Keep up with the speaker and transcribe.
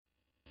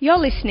You're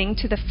listening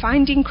to the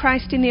Finding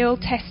Christ in the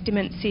Old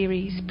Testament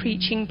series,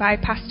 preaching by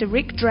Pastor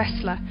Rick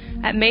Dressler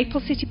at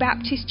Maple City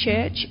Baptist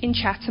Church in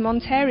Chatham,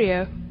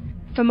 Ontario.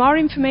 For more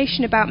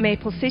information about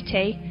Maple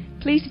City,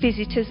 please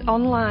visit us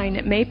online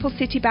at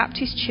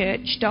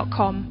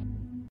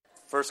maplecitybaptistchurch.com.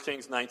 1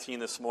 Kings 19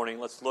 this morning.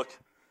 Let's look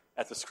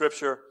at the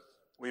scripture.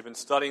 We've been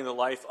studying the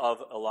life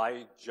of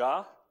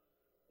Elijah,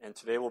 and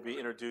today we'll be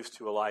introduced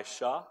to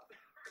Elisha, a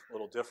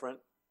little different.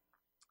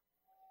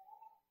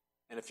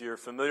 And if you're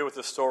familiar with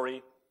the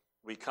story,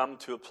 we come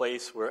to a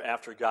place where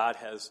after God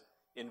has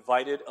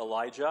invited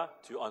Elijah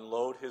to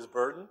unload his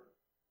burden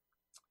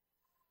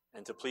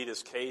and to plead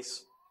his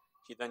case,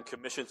 he then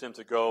commissions him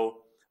to go.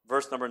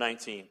 Verse number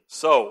 19.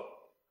 So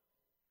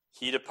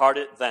he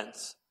departed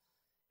thence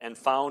and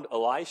found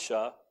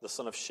Elisha, the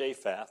son of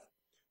Shaphat,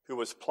 who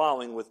was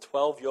plowing with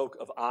 12 yoke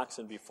of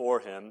oxen before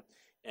him,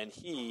 and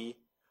he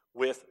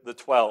with the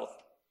 12th.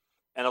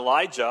 And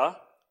Elijah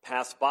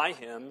passed by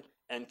him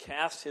and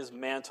cast his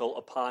mantle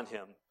upon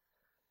him.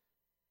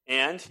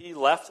 And he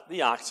left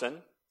the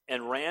oxen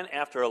and ran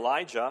after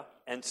Elijah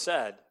and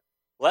said,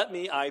 Let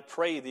me, I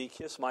pray thee,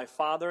 kiss my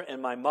father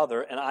and my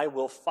mother, and I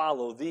will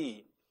follow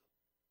thee.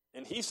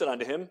 And he said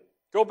unto him,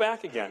 Go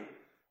back again,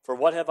 for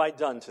what have I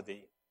done to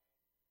thee?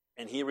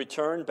 And he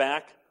returned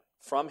back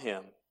from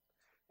him,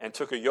 and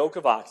took a yoke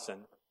of oxen,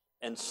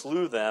 and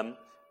slew them,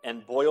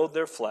 and boiled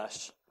their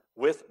flesh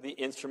with the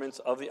instruments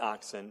of the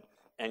oxen,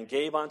 and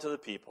gave unto the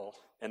people,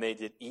 and they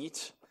did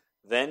eat.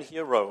 Then he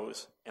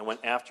arose, and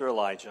went after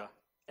Elijah,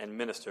 and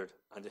ministered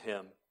unto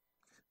him.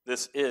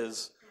 This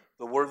is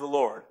the word of the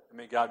Lord. And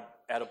may God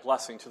add a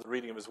blessing to the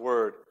reading of his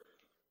word.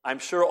 I'm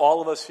sure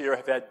all of us here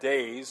have had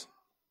days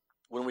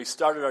when we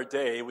started our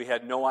day, we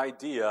had no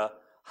idea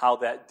how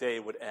that day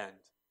would end.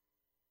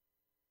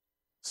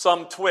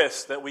 Some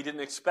twist that we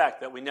didn't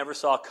expect, that we never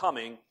saw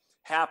coming,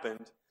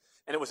 happened.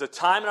 And it was a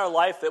time in our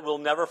life that we'll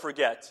never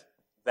forget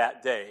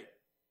that day.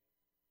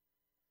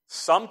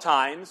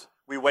 Sometimes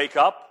we wake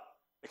up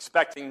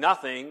expecting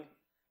nothing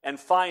and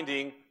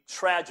finding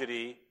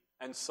tragedy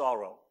and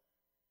sorrow.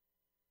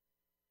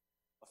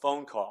 A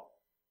phone call,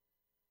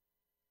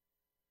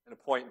 an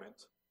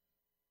appointment,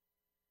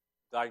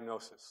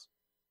 diagnosis.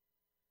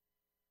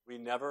 We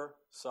never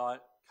saw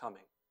it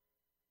coming.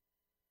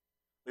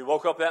 We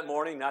woke up that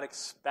morning not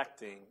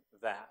expecting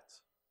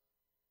that.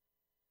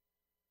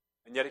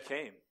 And yet it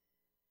came.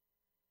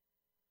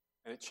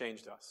 And it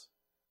changed us.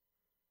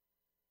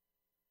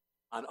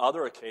 On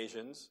other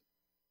occasions,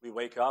 we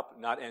wake up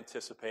not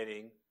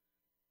anticipating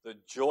the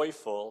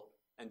joyful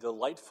and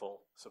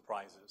delightful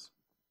surprises.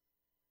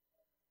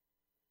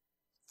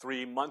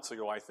 3 months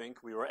ago, I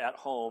think, we were at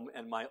home,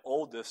 and my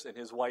oldest and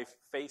his wife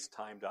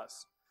FaceTimed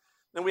us.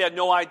 And we had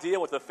no idea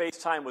what the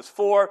FaceTime was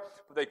for,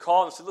 but they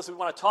called and said, Listen, we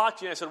want to talk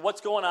to you. And I said,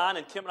 What's going on?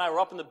 And Kim and I were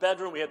up in the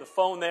bedroom. We had the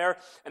phone there,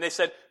 and they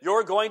said,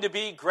 You're going to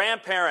be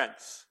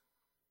grandparents.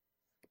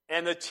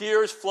 And the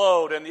tears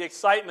flowed, and the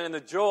excitement and the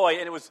joy,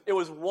 and it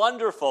was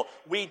wonderful.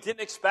 We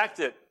didn't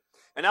expect it.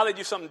 And now they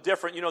do something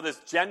different. You know, this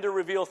gender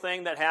reveal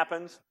thing that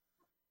happens,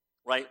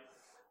 right?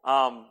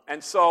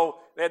 And so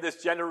they had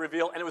this gender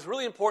reveal, and it was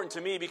really important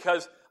to me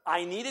because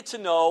I needed to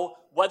know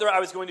whether I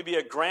was going to be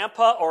a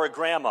grandpa or a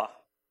grandma.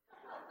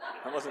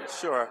 I wasn't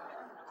sure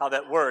how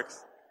that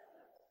works.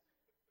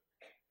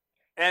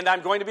 And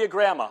I'm going to be a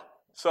grandma.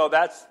 So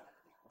that's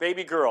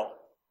baby girl.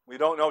 We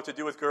don't know what to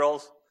do with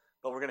girls,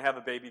 but we're going to have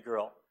a baby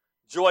girl.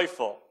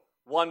 Joyful,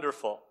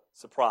 wonderful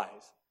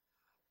surprise.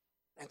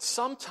 And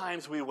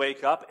sometimes we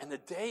wake up and the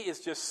day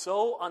is just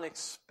so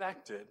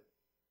unexpected,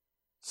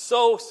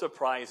 so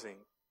surprising,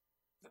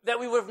 that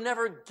we would have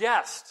never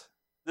guessed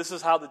this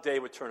is how the day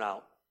would turn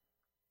out.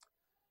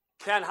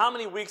 Ken, how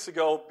many weeks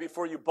ago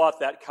before you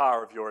bought that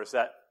car of yours,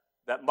 that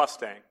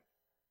Mustang?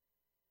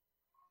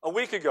 A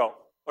week ago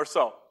or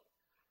so.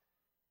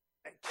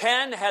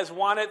 Ken has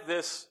wanted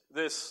this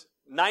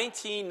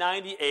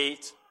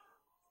 1998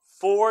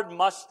 Ford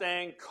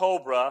Mustang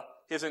Cobra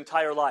his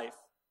entire life.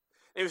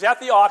 He was at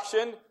the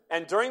auction,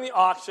 and during the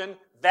auction,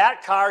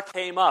 that car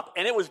came up,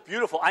 and it was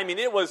beautiful. I mean,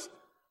 it was,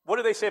 what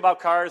do they say about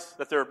cars?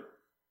 That they're,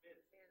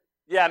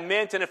 yeah,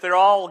 mint, and if they're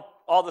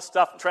all the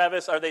stuff,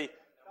 Travis, are they,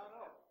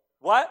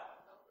 what?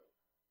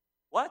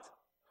 What?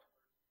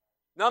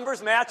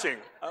 Numbers matching.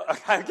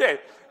 Okay,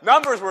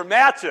 numbers were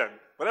matching,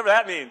 whatever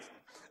that means.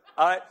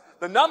 All right,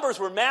 the numbers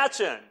were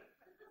matching.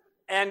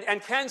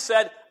 And Ken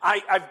said,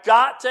 I've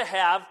got to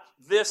have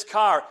this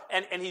car.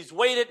 And he's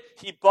waited,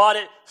 he bought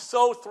it,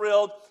 so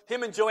thrilled.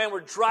 Him and Joanne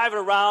were driving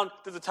around.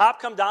 Did the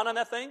top come down on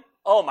that thing?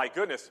 Oh my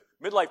goodness,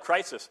 midlife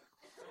crisis.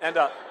 And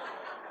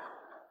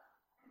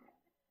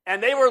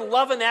they were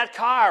loving that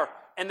car.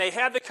 And they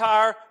had the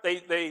car,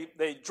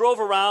 they drove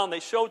around,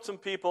 they showed some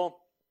people,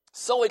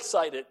 so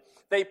excited.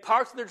 They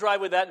parked in their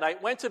driveway that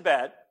night, went to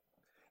bed,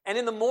 and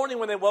in the morning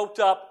when they woke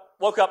up,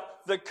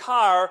 the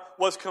car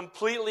was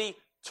completely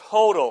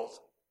totaled.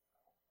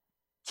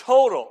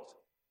 Totaled.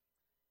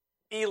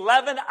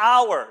 11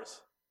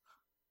 hours.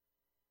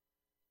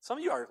 Some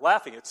of you are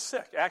laughing. It's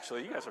sick,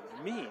 actually. You guys are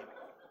mean.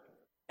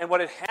 And what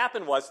had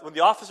happened was, when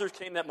the officers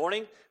came that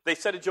morning, they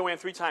said to Joanne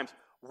 3 times,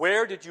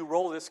 where did you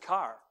roll this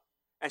car?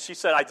 And she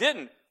said, I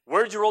didn't.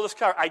 Where did you roll this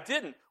car? I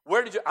didn't.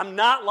 Where did you? I'm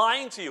not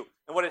lying to you.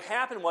 And what had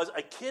happened was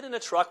a kid in a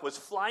truck was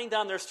flying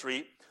down their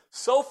street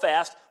so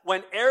fast,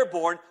 when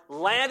airborne,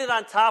 landed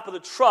on top of the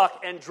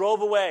truck and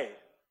drove away.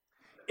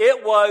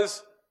 It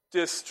was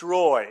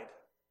destroyed.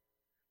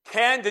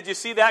 Ken, did you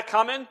see that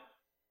coming?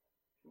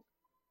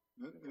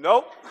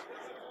 Nope.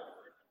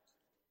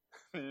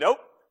 Nope.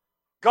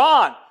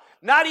 Gone.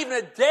 Not even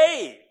a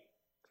day.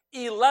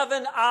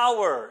 11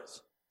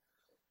 hours.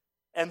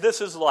 And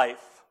this is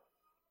life.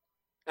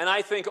 And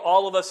I think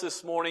all of us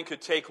this morning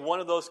could take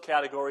one of those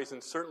categories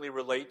and certainly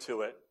relate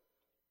to it.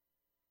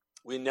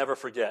 We never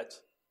forget.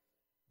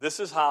 This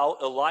is how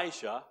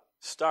Elijah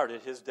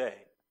started his day.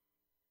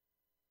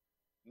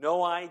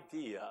 No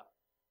idea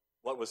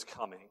what was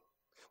coming.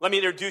 Let me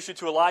introduce you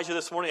to Elijah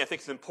this morning. I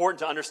think it's important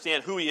to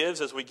understand who he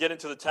is as we get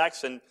into the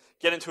text and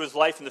get into his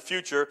life in the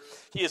future.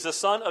 He is the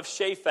son of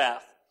Shaphat.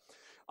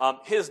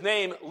 His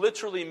name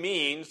literally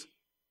means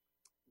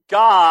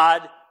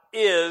God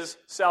is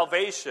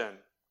salvation,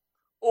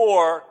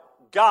 or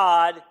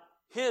God,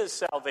 his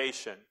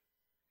salvation.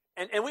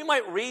 And we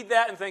might read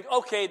that and think,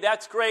 okay,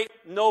 that's great,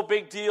 no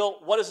big deal,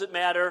 what does it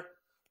matter?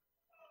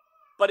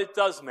 But it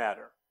does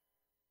matter.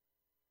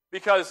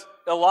 Because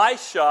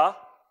Elisha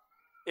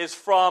is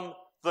from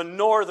the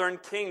northern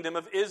kingdom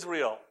of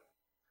Israel.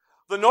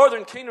 The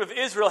northern kingdom of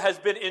Israel has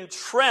been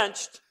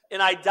entrenched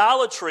in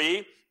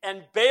idolatry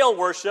and Baal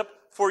worship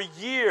for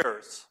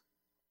years.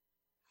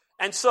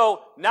 And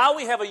so now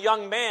we have a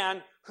young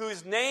man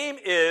whose name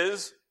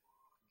is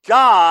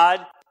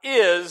God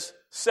is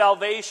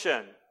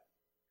salvation.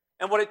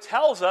 And what it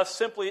tells us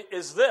simply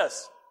is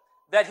this,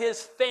 that his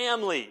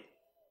family,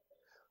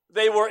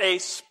 they were a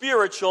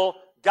spiritual,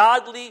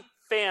 godly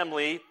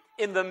family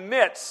in the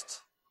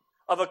midst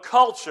of a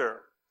culture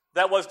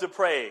that was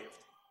depraved.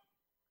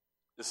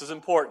 This is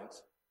important.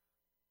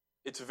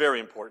 It's very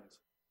important.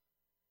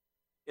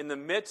 In the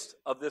midst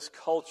of this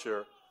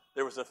culture,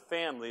 there was a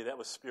family that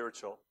was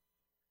spiritual.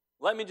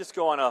 Let me just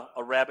go on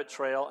a rabbit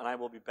trail, and I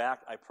will be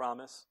back, I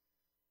promise.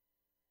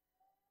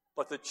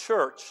 But the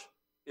church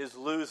is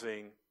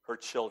losing her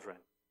children.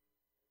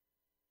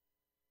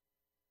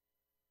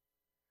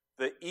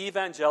 The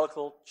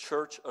evangelical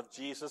church of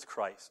Jesus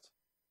Christ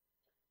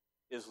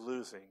is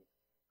losing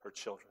her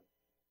children.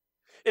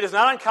 It is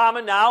not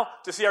uncommon now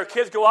to see our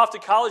kids go off to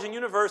college and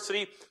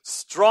university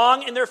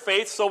strong in their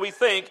faith, so we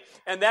think,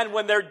 and then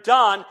when they're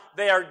done,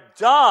 they are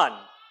done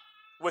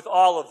with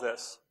all of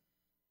this.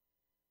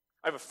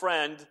 I have a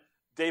friend,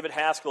 David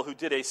Haskell, who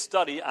did a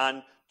study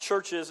on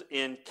churches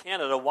in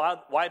Canada,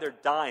 why they're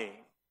dying.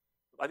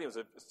 I think it was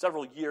a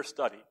several-year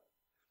study.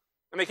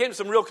 And they came to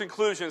some real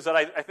conclusions that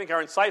I think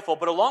are insightful.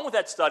 But along with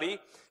that study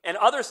and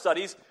other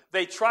studies,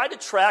 they tried to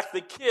track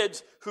the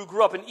kids who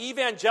grew up in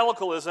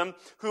evangelicalism,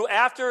 who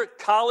after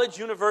college,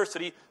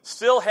 university,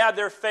 still had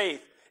their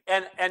faith.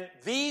 And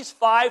these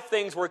 5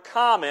 things were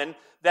common,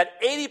 that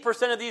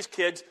 80% of these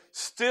kids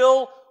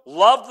still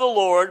loved the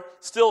Lord,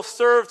 still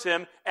served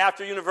him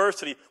after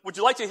university. Would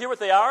you like to hear what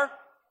they are?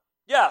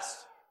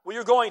 Yes. Well,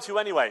 you're going to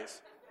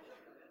anyways.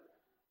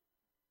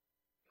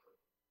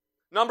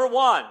 Number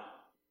 1,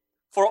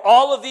 for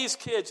all of these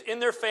kids in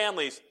their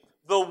families,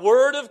 the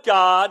Word of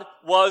God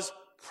was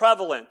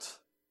prevalent.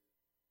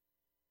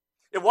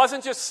 It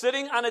wasn't just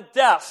sitting on a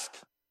desk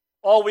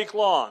all week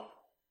long.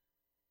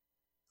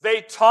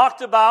 They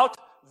talked about,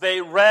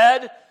 they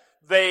read,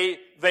 they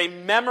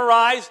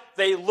memorized,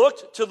 they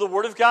looked to the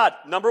Word of God.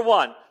 Number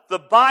 1, the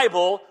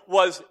Bible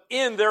was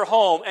in their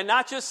home, and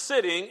not just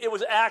sitting, it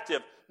was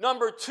active.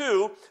 Number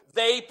 2,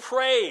 they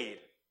prayed.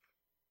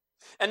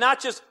 And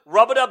not just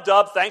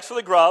rub-a-dub-dub, thanks for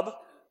the grub.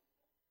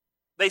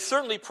 They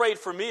certainly prayed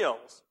for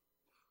meals.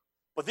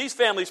 But these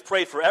families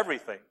prayed for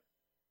everything.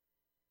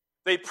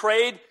 They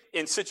prayed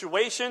in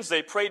situations.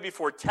 They prayed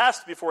before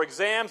tests, before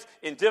exams,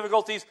 in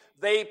difficulties.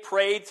 They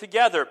prayed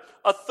together.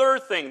 A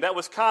third thing that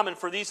was common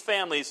for these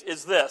families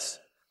is this.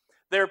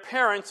 Their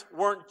parents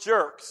weren't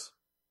jerks.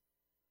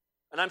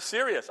 And I'm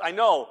serious. I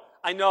know.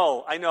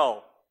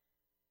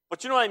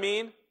 But you know what I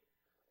mean?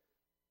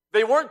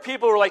 They weren't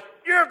people who were like,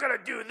 you're going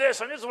to do this,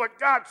 and this is what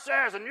God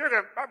says, and you're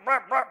going to blah,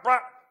 blah, blah.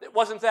 It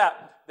wasn't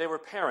that. They were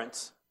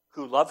parents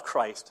who loved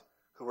Christ,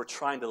 who were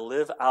trying to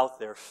live out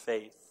their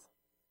faith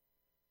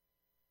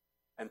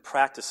and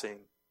practicing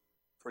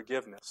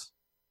forgiveness,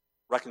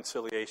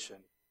 reconciliation,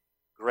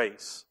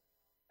 grace,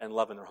 and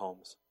love in their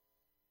homes.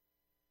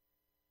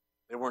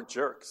 They weren't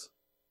jerks.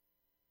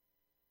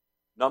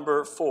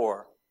 Number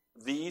 4,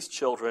 these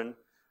children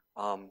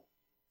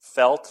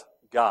felt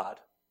God.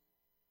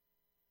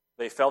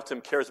 They felt him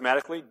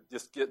charismatically,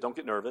 don't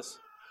get nervous,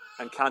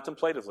 and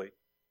contemplatively.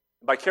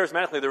 By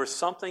charismatically, there was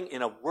something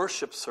in a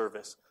worship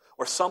service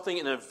or something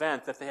in an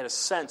event that they had a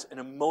sense, an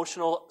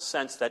emotional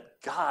sense that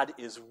God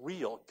is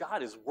real,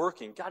 God is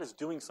working, God is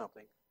doing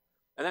something.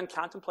 And then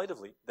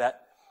contemplatively,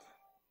 that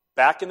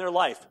back in their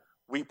life,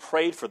 we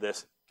prayed for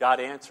this,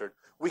 God answered.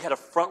 We had a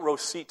front row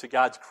seat to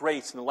God's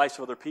grace in the lives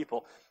of other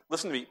people.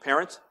 Listen to me,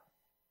 parents.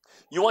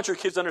 You want your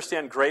kids to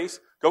understand grace?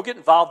 Go get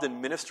involved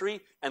in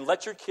ministry and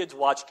let your kids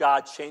watch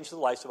God change the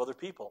lives of other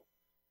people.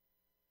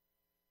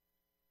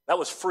 That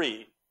was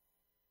free.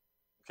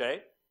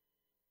 Okay?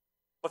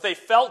 But they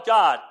felt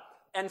God.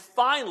 And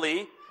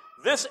finally,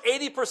 this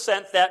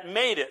 80% that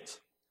made it,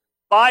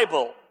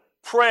 Bible,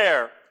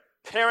 prayer,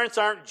 parents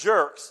aren't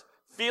jerks,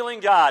 feeling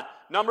God.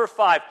 Number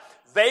 5,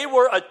 they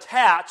were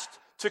attached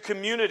to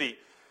community.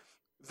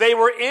 They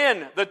were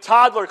in the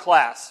toddler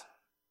class.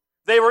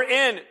 They were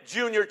in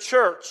junior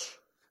church.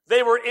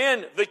 They were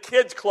in the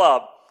kids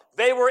club.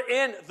 They were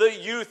in the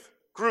youth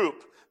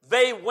group.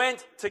 They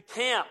went to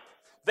camp.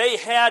 They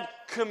had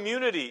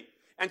community.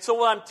 And so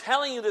what I'm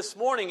telling you this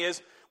morning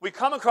is we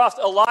come across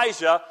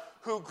Elijah,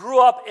 who grew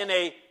up in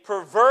a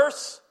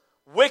perverse,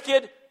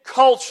 wicked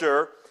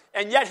culture,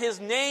 and yet his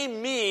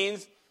name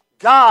means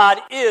God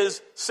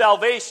is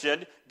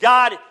salvation.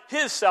 God,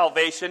 his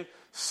salvation.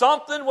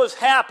 Something was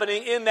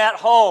happening in that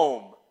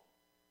home.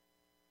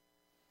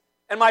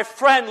 And my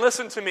friend,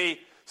 listen to me.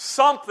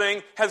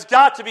 Something has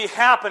got to be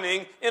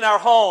happening in our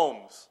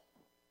homes,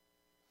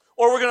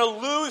 or we're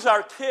going to lose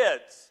our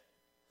kids.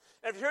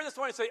 And if you're here this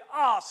morning and say,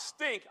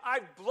 stink,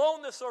 I've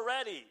blown this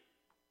already,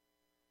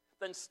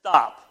 then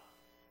stop.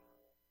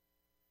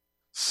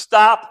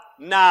 Stop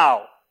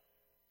now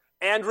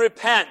and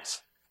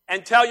repent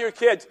and tell your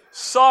kids,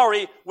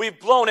 sorry, we've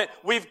blown it.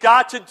 We've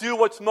got to do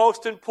what's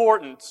most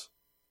important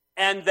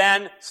and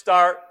then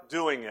start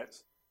doing it.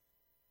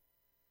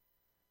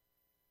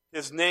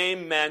 His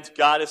name meant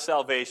God is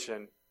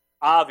salvation.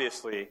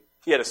 Obviously,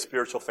 he had a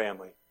spiritual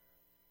family.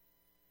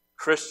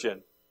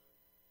 Christian,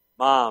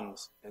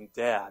 moms and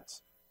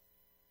dads,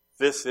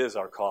 this is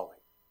our calling.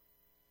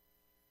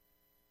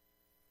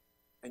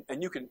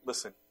 And you can,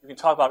 listen, you can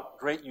talk about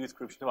great youth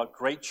groups, you can talk about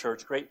great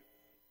church,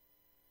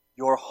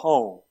 your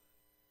home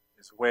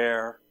is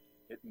where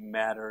it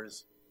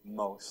matters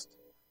most.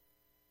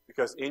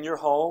 Because in your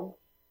home,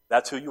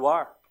 that's who you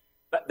are.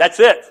 That's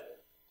it.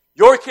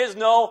 Your kids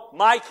know,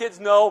 my kids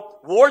know,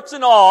 warts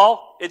and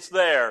all, it's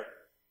there.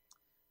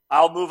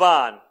 I'll move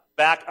on.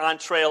 Back on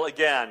trail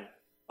again.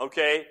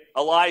 Okay?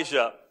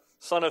 Elijah,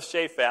 son of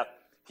Shaphat.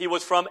 He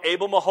was from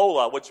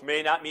Abel-Meholah, which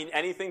may not mean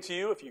anything to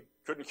you if you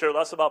couldn't care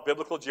less about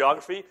biblical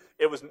geography.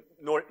 It was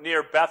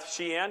near Beth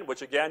Shean,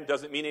 which again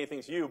doesn't mean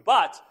anything to you,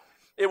 but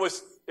it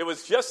was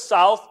just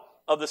south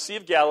of the Sea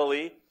of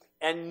Galilee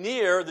and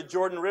near the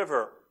Jordan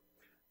River.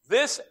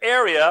 This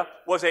area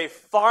was a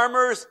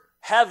farmer's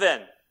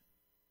heaven.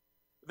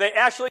 They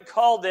actually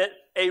called it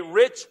a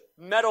rich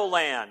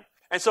meadowland.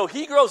 And so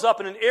he grows up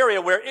in an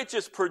area where it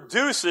just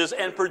produces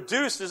and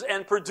produces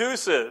and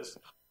produces.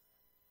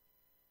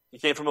 He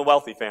came from a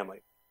wealthy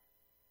family.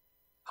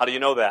 How do you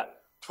know that?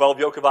 12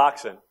 yoke of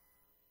oxen.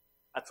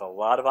 That's a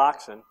lot of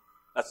oxen.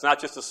 That's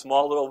not just a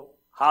small little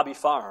hobby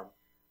farm.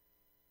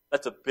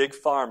 That's a big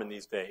farm in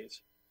these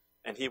days.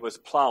 And he was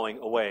plowing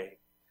away.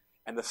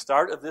 And the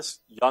start of this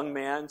young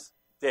man's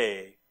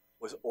day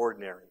was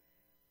ordinary.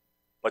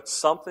 But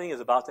something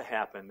is about to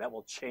happen that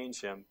will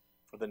change him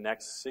for the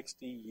next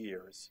 60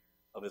 years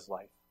of his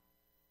life.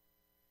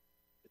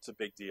 It's a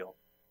big deal.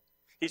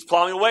 He's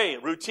plowing away,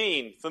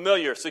 routine,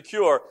 familiar,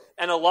 secure,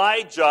 and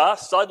Elijah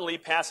suddenly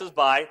passes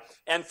by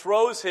and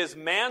throws his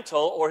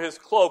mantle or his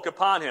cloak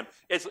upon him.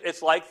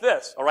 It's like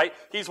this, all right?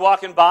 He's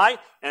walking by,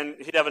 and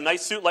he'd have a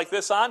nice suit like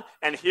this on,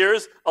 and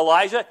here's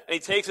Elijah, and he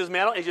takes his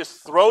mantle and he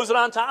just throws it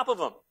on top of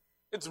him.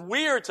 It's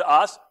weird to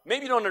us.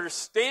 Maybe you don't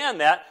understand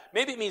that.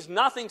 Maybe it means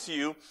nothing to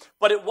you,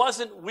 but it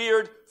wasn't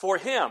weird for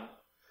him.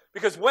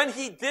 Because when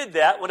he did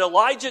that, when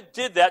Elijah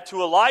did that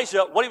to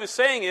Elijah, what he was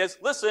saying is,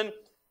 listen,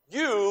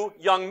 you,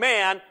 young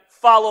man,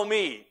 follow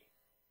me.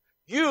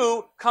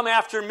 You come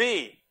after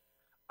me.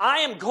 I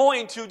am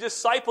going to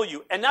disciple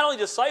you. And not only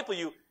disciple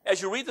you,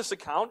 as you read this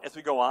account, as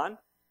we go on,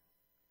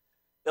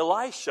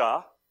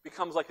 Elisha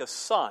becomes like a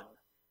son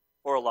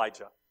for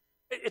Elijah.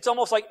 It's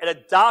almost like an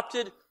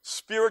adopted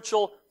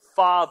spiritual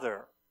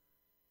father.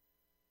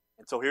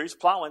 And so here he's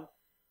plowing.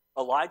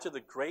 Elijah, the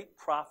great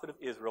prophet of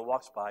Israel,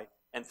 walks by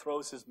and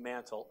throws his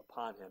mantle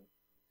upon him.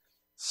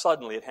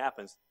 Suddenly it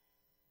happens.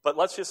 But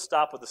let's just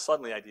stop with the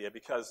suddenly idea,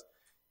 because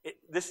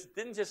this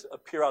didn't just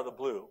appear out of the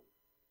blue.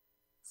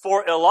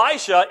 For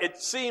Elisha, it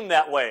seemed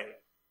that way.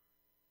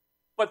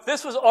 But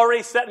this was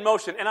already set in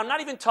motion. And I'm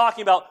not even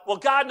talking about, well,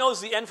 God knows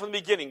the end from the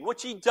beginning,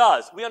 which he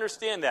does. We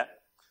understand that.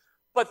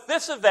 But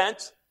this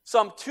event,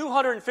 some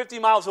 250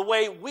 miles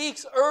away,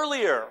 weeks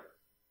earlier,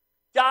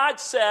 God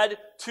said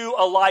to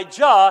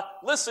Elijah,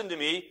 listen to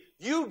me,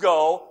 you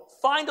go,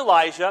 find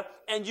Elijah,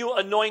 and you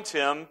anoint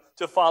him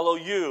to follow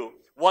you.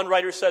 One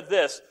writer said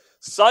this,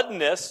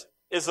 suddenness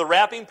is the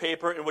wrapping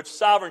paper in which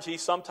sovereignty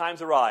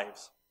sometimes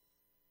arrives.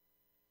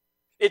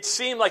 It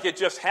seemed like it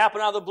just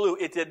happened out of the blue.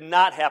 It did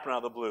not happen out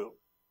of the blue.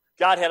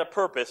 God had a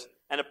purpose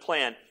and a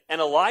plan.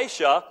 And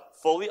Elisha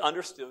fully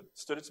understood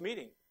its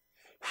meaning.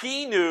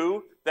 He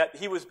knew that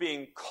he was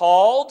being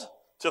called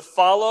to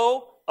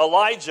follow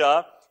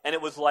Elijah, and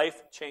it was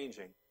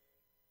life-changing.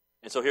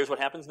 And so here's what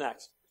happens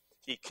next.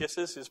 He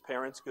kisses his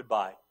parents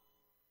goodbye.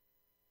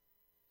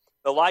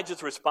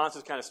 Elijah's response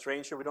is kind of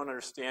strange here. We don't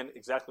understand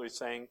exactly what he's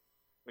saying.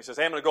 He says,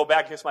 hey, I'm going to go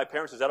back against my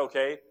parents. Is that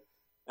okay?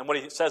 And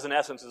what he says in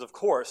essence is, of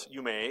course,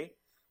 you may.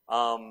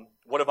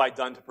 What have I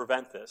done to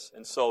prevent this?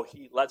 And so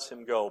he lets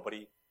him go, but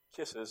he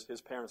kisses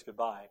his parents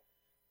goodbye.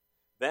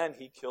 Then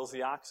he kills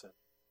the oxen.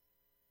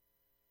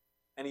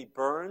 And he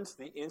burns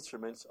the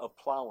instruments of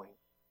plowing.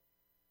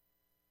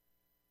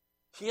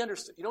 He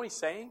understood. You know what he's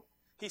saying?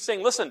 He's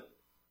saying, listen,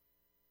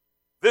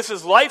 this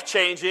is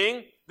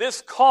life-changing.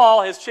 This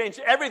call has changed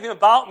everything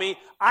about me.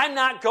 I'm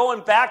not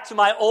going back to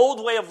my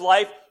old way of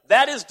life.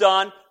 That is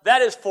done.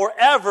 That is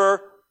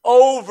forever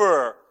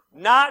over.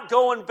 Not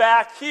going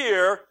back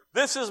here.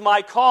 This is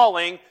my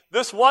calling.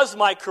 This was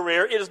my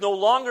career. It is no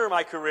longer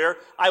my career.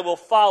 I will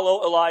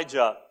follow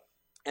Elijah.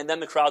 And then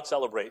the crowd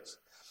celebrates.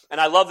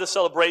 And I love this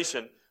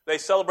celebration. They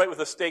celebrate with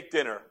a steak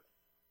dinner.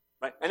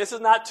 Right? And this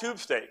is not tube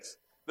steaks.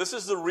 This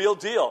is the real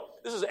deal.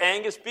 This is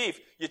Angus beef.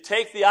 You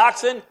take the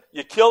oxen,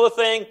 you kill the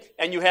thing,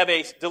 and you have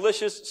a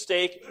delicious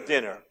steak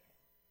dinner.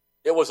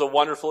 It was a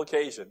wonderful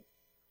occasion.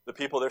 The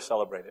people there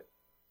celebrated.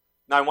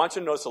 Now I want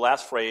you to notice the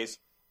last phrase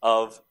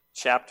of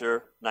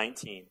chapter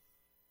 19.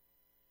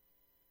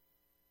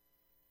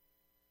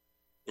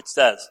 It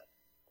says,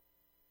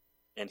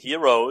 and he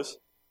arose,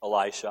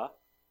 Elisha,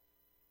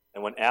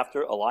 and went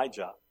after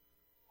Elijah,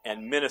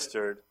 and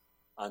ministered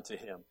unto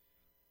him.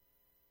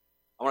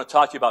 I want to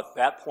talk to you about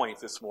that point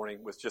this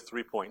morning with just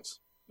 3 points.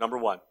 Number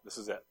one, this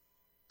is it.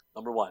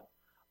 Number one,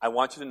 I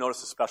want you to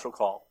notice a special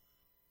call.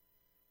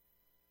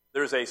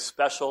 There's a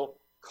special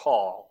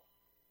call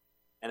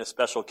and a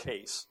special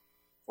case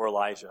for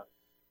Elijah.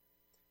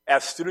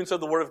 As students of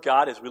the Word of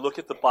God, as we look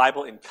at the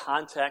Bible in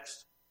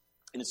context,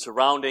 in its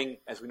surrounding,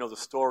 as we know the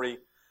story,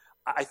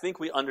 I think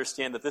we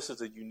understand that this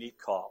is a unique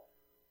call.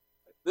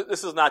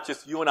 This is not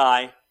just you and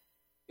I.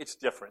 It's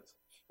different.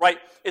 Right?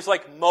 It's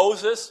like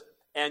Moses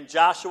and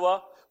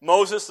Joshua.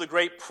 Moses, the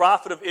great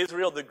prophet of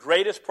Israel, the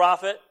greatest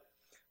prophet,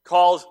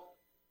 calls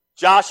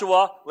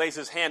Joshua, lays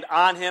his hand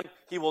on him.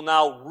 He will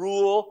now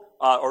rule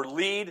or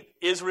lead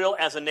Israel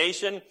as a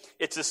nation.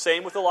 It's the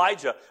same with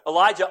Elijah.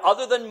 Elijah,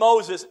 other than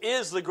Moses,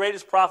 is the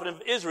greatest prophet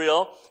of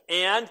Israel,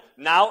 and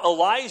now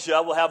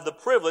Elijah will have the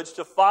privilege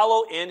to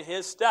follow in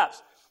his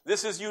steps.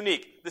 This is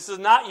unique. This is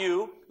not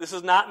you. This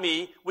is not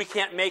me. We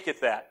can't make it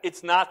that.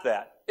 It's not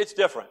that. It's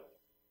different.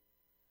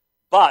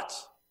 But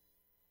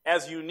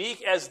as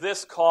unique as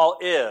this call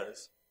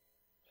is,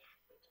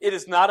 it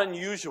is not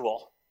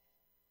unusual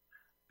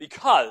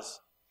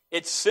because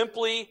it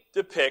simply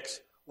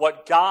depicts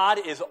what God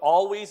is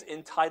always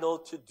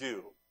entitled to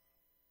do.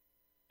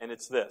 And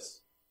it's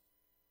this: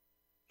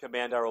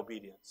 command our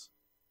obedience.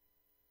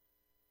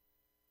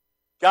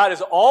 God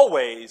is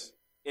always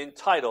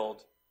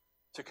entitled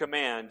to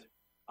command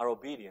our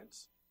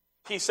obedience.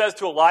 He says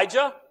to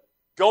Elijah,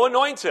 go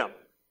anoint him.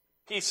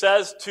 He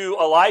says to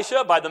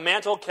Elisha, by the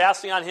mantle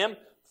casting on him,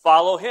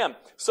 follow him.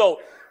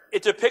 So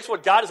it depicts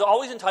what God is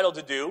always entitled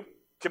to do,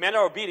 command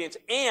our obedience,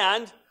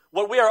 and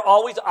what we are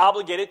always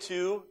obligated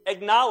to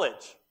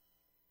acknowledge.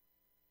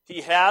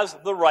 He has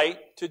the right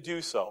to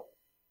do so.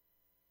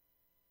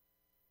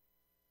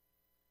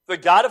 The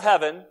God of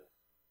heaven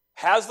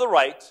has the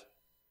right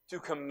to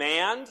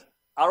command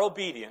our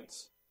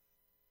obedience,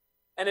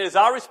 and it is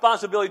our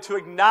responsibility to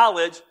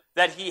acknowledge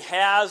that he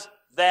has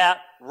that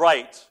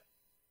right.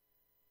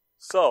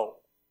 So,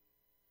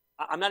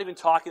 I'm not even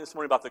talking this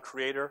morning about the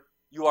Creator.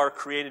 You are a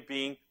created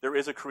being. There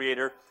is a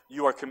Creator.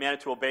 You are commanded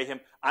to obey him.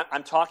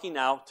 I'm talking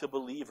now to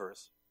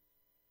believers.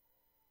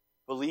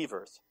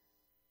 Believers.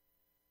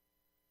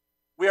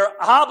 We are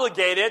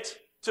obligated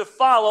to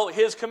follow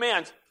his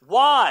commands.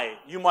 Why,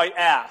 you might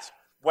ask?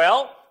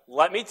 Well,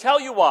 let me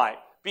tell you why.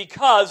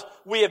 Because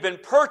we have been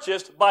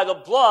purchased by the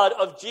blood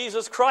of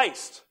Jesus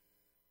Christ.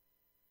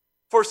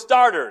 For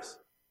starters.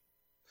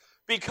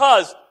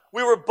 Because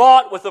we were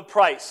bought with a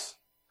price.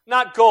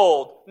 Not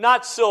gold,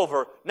 not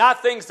silver,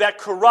 not things that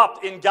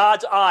corrupt in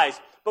God's eyes,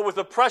 but with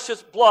the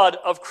precious blood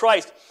of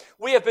Christ.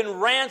 We have been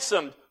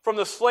ransomed from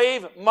the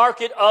slave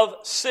market of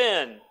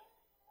sin.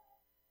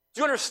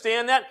 Do you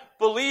understand that?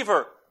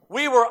 Believer,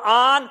 we were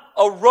on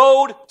a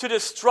road to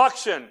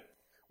destruction.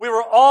 We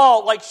were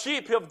all, like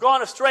sheep, who have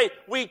gone astray.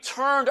 We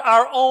turned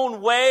our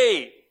own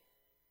way.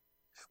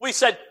 We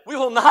said, we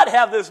will not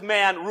have this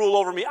man rule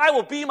over me. I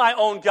will be my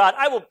own God.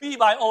 I will be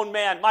my own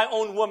man, my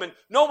own woman.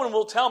 No one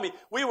will tell me.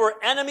 We were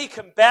enemy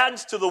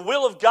combatants to the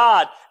will of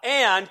God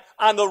and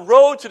on the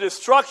road to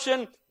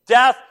destruction,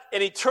 death,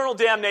 and eternal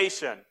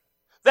damnation.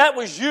 That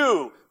was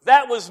you.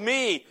 That was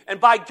me.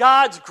 And by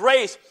God's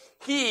grace,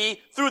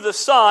 he, through the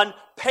Son,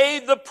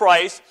 paid the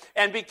price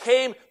and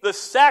became the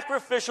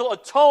sacrificial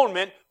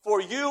atonement for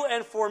you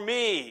and for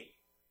me.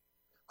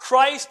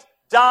 Christ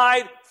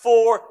died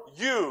for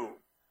you.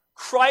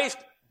 Christ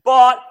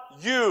bought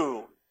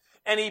you,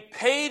 and he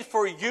paid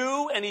for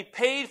you, and he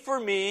paid for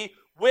me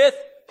with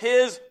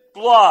his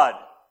blood.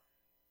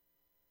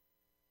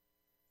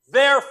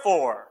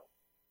 Therefore,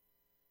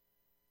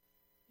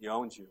 he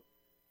owns you.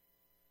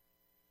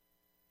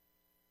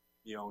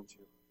 He owns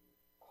you.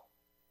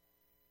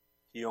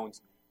 He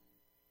owns me.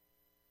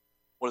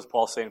 What does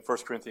Paul say in 1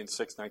 Corinthians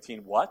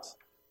 6:19? What?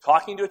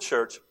 Talking to a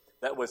church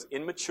that was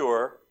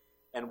immature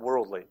and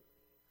worldly.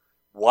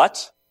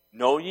 What?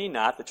 Know ye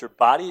not that your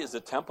body is the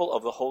temple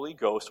of the Holy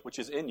Ghost, which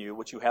is in you,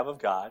 which you have of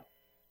God,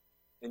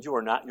 and you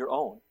are not your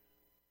own?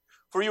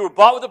 For you were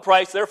bought with a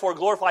price, therefore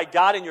glorify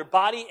God in your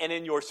body and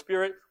in your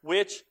spirit,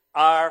 which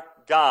are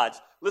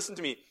God's. Listen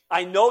to me.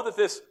 I know that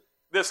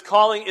this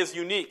calling is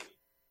unique.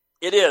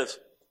 It is.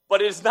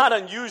 But it is not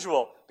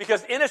unusual.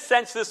 Because in a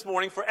sense this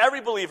morning, for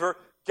every believer,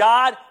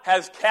 God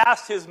has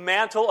cast his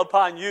mantle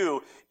upon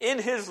you. In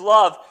his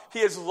love, he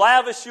has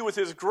lavished you with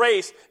his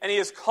grace, and he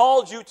has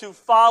called you to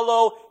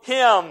follow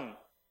him.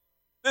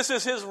 This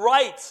is his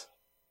right.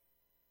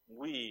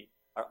 We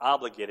are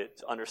obligated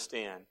to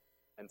understand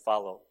and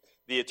follow.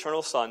 The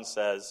eternal Son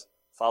says,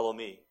 follow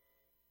me.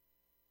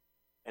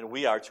 And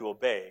we are to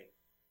obey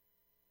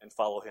and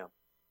follow him.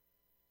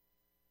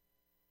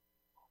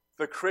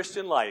 The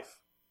Christian life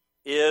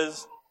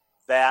is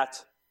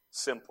that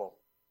simple.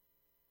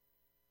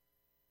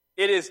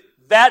 It is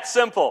that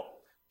simple.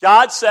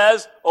 God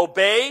says,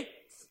 obey,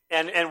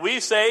 and we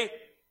say,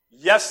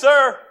 yes,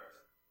 sir.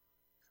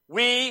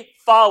 We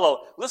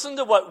follow. Listen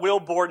to what Will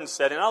Borden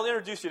said, and I'll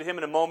introduce you to him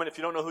in a moment if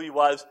you don't know who he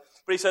was.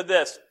 But he said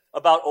this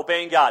about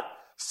obeying God.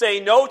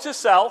 Say no to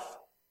self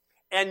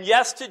and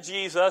yes to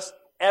Jesus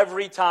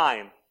every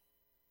time.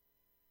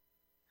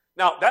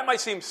 Now, that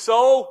might seem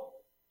so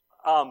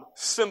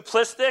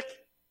simplistic.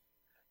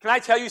 Can I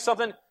tell you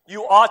something?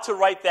 You ought to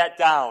write that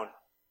down.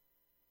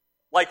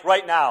 Like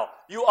right now.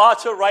 You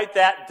ought to write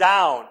that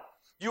down.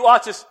 You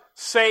ought to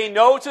say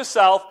no to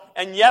self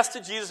and yes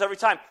to Jesus every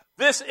time.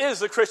 This is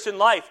the Christian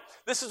life.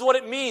 This is what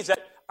it means that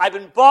I've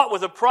been bought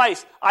with a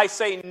price. I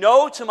say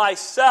no to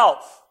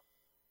myself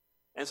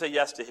and say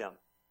yes to him.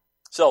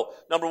 So,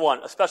 number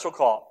one, a special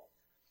call.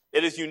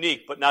 It is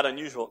unique but not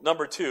unusual.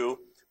 Number two,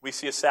 we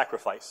see a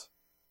sacrifice.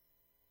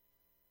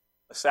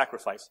 A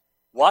sacrifice.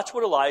 Watch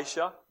what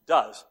Elijah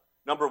does.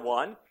 Number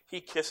one, he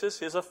kisses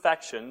his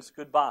affections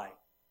goodbye.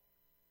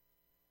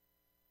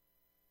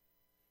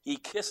 He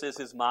kisses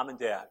his mom and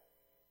dad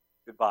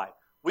goodbye.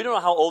 We don't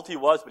know how old he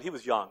was, but he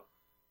was young.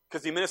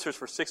 Because he ministers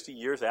for 60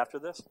 years after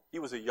this. He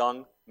was a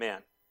young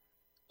man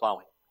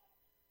plowing.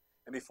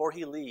 And before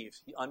he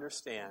leaves, he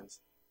understands,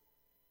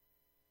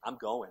 I'm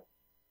going.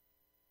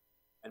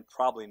 And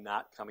probably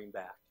not coming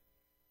back.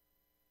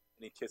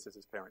 And he kisses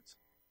his parents.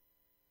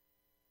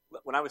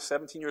 When I was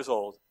 17 years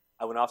old,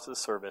 I went off to the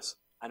service,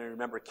 and I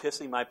remember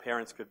kissing my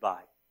parents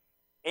goodbye.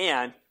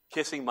 And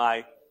kissing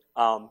my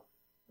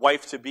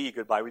wife-to-be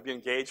goodbye. We'd been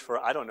engaged for,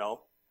 I don't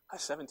know, I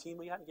was 17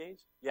 we got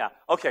engaged? Yeah.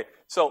 Okay,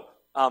 so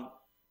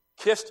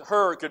kissed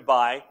her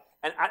goodbye,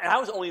 and I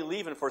was only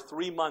leaving for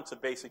 3 months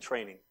of basic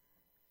training.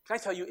 Can I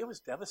tell you, it was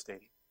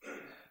devastating.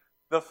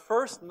 The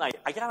first night,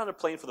 I got on a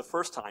plane for the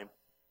first time,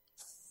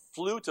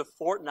 flew to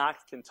Fort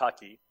Knox,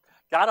 Kentucky,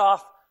 got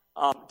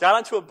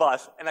onto a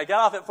bus, and I got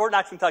off at Fort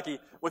Knox, Kentucky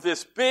with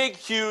this big,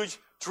 huge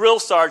drill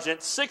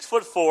sergeant,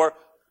 6'4",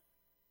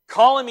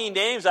 calling me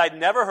names I'd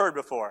never heard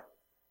before.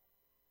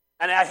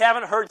 And I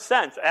haven't heard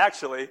since,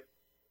 actually.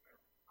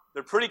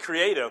 They're pretty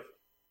creative.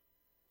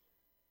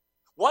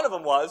 One of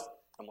them was,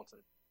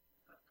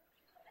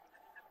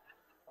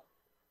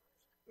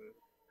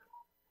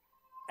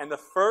 and the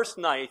first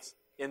night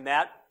in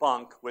that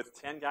bunk with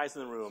 10 guys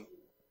in the room,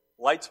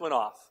 lights went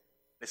off.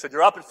 They said,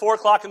 you're up at 4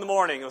 o'clock in the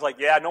morning. It was like,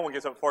 yeah, no one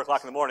gets up at 4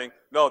 o'clock in the morning.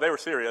 No, they were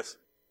serious.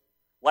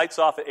 Lights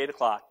off at 8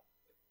 o'clock.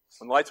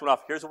 When the lights went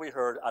off, here's what we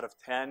heard out of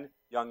 10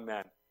 young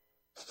men.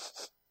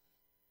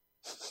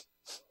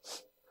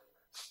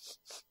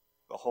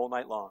 The whole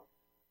night long.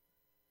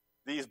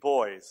 These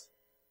boys,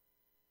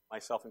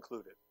 myself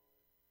included,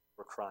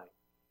 were crying.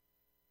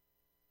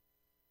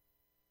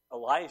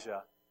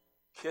 Elijah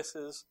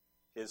kisses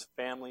his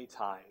family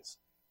ties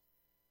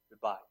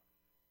goodbye.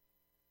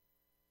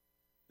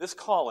 This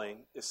calling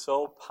is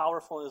so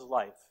powerful in his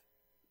life.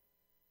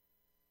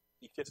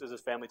 He kisses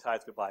his family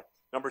ties goodbye.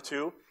 Number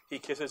two, he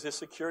kisses his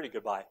security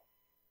goodbye.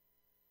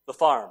 The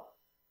farm.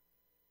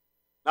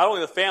 Not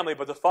only the family,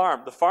 but the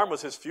farm. The farm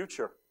was his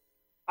future.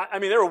 I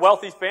mean, they were a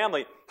wealthy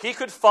family. He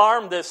could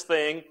farm this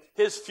thing.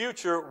 His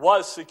future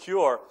was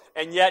secure.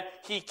 And yet,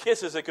 he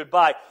kisses it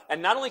goodbye.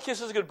 And not only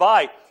kisses it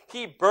goodbye,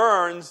 he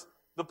burns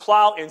the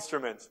plow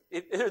instruments.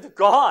 It's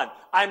gone.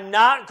 I'm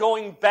not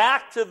going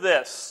back to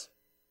this.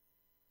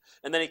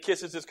 And then he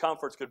kisses his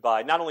comforts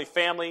goodbye. Not only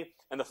family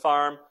and the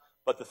farm,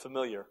 but the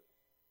familiar.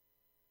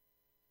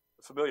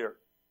 The familiar.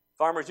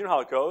 Farmers, you know how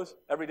it goes.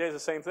 Every day is the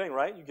same thing,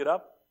 right? You get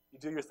up, you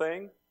do your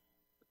thing,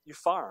 you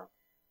farm.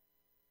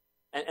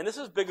 And this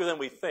is bigger than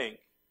we think.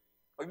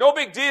 Like, no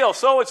big deal.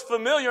 So it's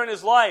familiar in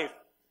his life.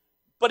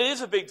 But it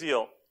is a big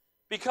deal.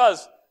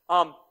 Because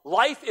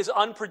life is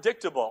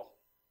unpredictable.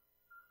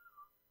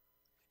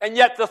 And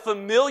yet the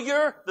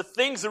familiar, the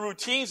things, the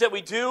routines that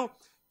we do,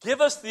 give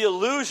us the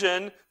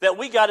illusion that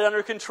we got it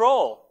under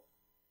control.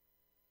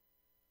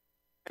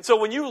 And so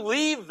when you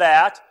leave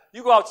that,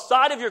 you go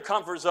outside of your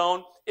comfort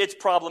zone, it's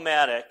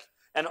problematic.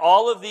 And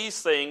all of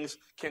these things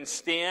can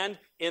stand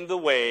in the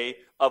way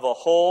of a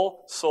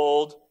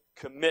whole-souled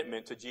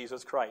commitment to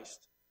Jesus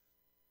Christ.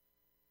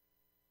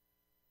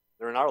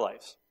 They're in our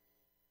lives.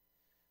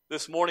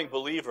 This morning,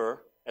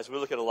 believer, as we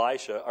look at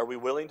Elisha, are we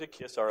willing to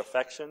kiss our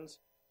affections,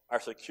 our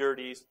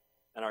securities,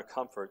 and our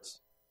comforts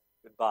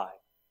goodbye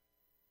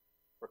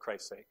for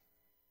Christ's sake?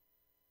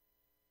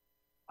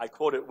 I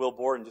quoted Will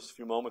Borden just a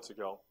few moments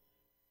ago.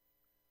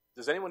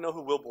 Does anyone know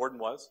who Will Borden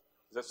was?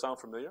 Does that sound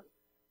familiar?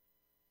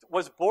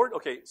 Was Borden,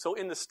 okay, so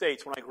in the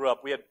States when I grew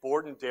up, we had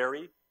Borden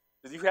Dairy.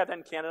 Did you have that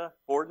in Canada,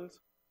 Borden's?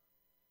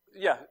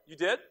 Yeah, you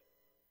did?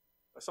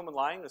 Is someone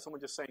lying? Or is someone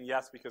just saying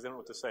yes because they don't know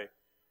what to say?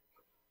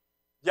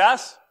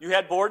 Yes? You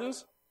had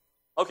Borden's?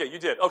 Okay, you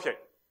did. Okay.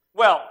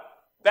 Well,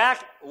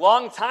 back a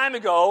long time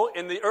ago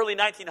in the early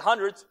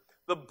 1900s,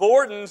 the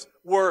Bordens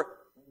were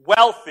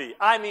wealthy.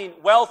 I mean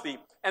wealthy.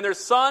 And their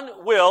son,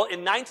 Will,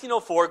 in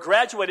 1904,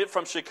 graduated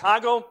from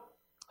Chicago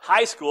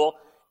High School,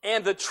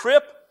 and the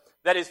trip,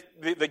 that is,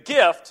 the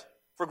gift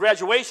for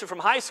graduation from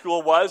high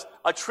school was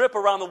a trip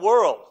around the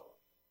world.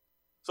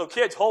 So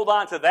kids, hold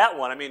on to that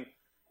one. I mean,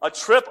 a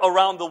trip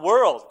around the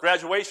world,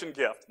 graduation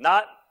gift.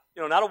 Not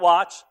a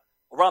watch,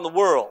 around the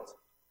world.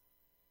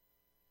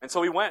 And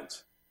so he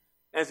went.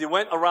 As he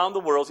went around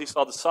the world, he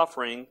saw the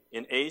suffering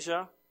in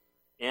Asia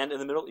and in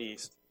the Middle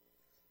East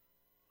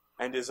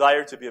and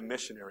desired to be a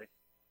missionary.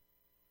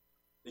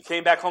 He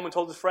came back home and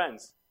told his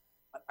friends,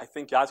 I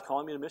think God's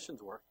calling me to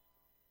missions work.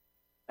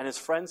 And his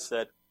friends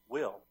said,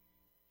 Will,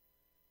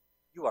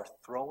 you are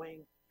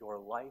throwing your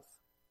life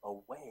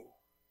away.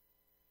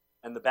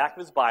 In the back of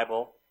his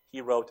Bible, he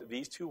wrote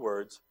these two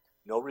words,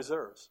 no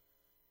reserves.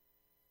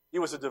 He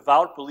was a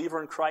devout believer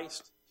in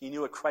Christ. He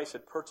knew what Christ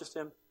had purchased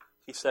him.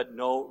 He said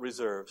no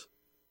reserves.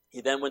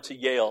 He then went to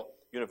Yale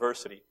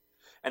University.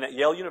 And at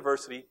Yale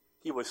University,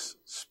 he was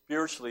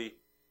spiritually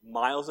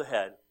miles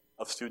ahead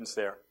of students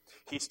there.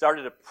 He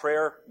started a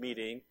prayer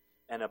meeting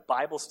and a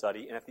Bible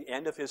study, and at the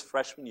end of his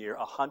freshman year,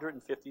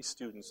 150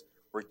 students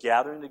were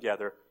gathering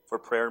together for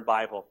prayer and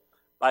Bible.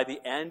 By the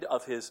end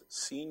of his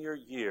senior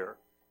year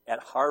at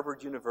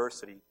Harvard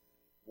University,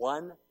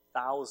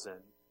 1,000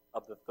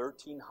 of the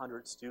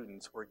 1,300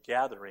 students were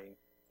gathering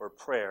for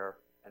prayer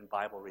and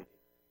Bible reading.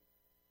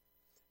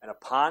 And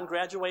upon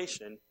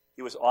graduation,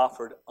 he was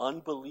offered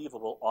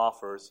unbelievable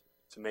offers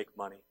to make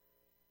money.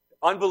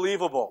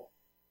 Unbelievable.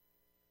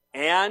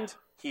 And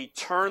he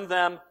turned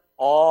them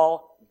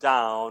all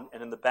down,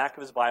 and in the back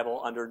of his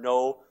Bible, under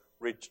no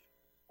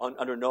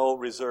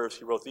reserves,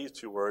 he wrote these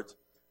two words,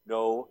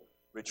 no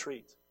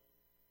retreat.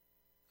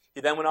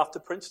 He then went off to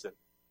Princeton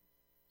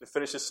to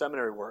finish his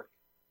seminary work.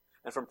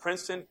 And from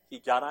Princeton, he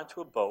got onto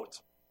a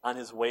boat on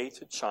his way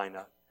to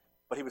China.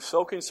 But he was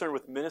so concerned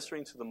with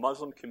ministering to the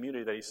Muslim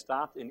community that he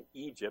stopped in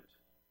Egypt,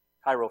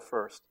 Cairo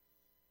first.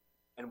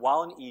 And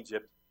while in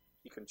Egypt,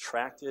 he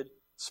contracted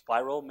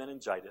spiral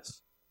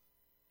meningitis.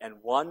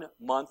 And 1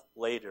 month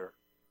later,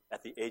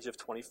 at the age of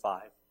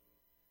 25,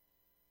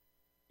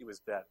 he was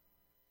dead.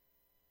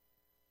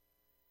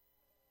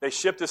 They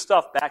shipped his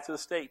stuff back to the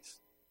States.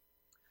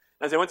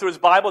 As they went through his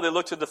Bible, they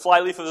looked at the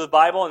flyleaf of his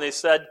Bible, and it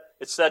said,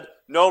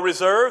 no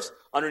reserves.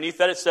 Underneath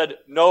that, it said,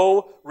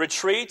 no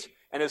retreat.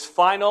 And his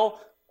final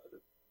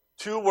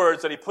 2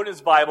 words that he put in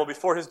his Bible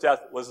before his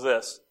death was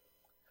this,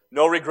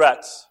 no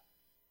regrets.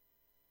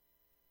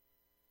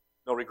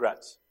 No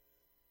regrets.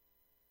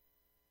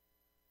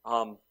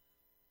 I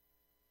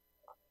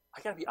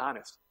got to be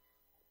honest.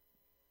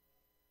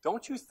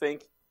 Don't you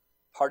think,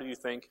 part of you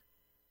think,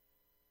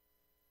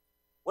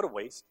 what a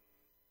waste.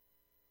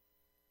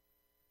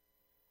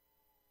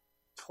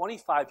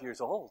 25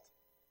 years old.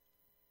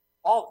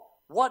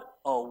 What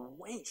a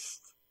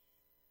waste.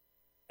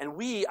 And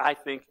I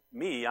think,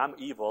 I'm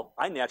evil.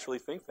 I naturally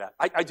think that.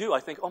 I do. I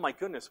think, oh my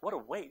goodness, what a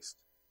waste.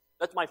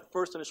 That's my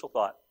first initial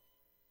thought.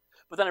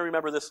 But then I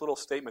remember this little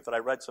statement that I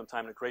read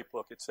sometime in a great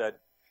book. It said,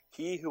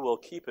 he who will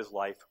keep his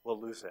life will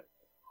lose it.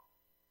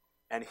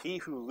 And he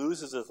who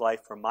loses his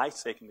life for my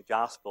sake in the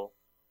gospel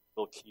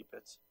will keep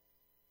it.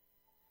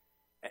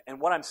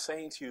 And what I'm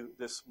saying to you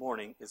this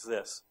morning is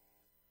this.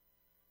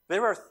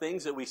 There are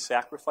things that we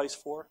sacrifice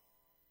for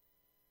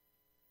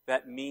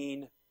that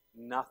mean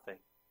nothing.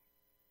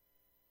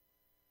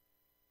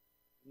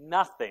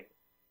 Nothing.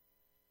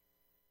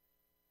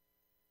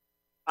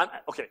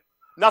 Okay,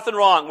 nothing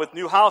wrong with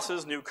new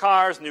houses, new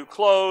cars, new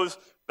clothes,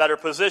 better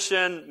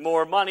position,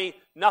 more money.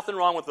 Nothing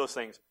wrong with those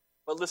things.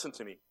 But listen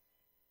to me.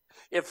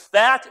 If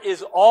that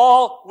is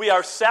all we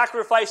are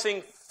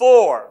sacrificing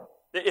for,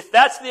 if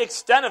that's the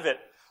extent of it,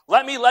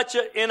 let me let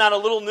you in on a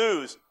little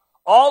news.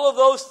 All of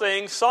those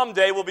things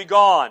someday will be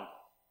gone.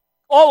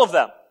 All of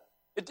them.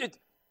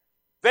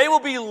 They will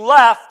be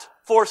left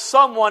for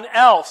someone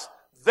else.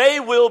 They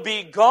will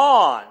be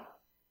gone.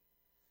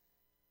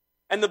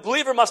 And the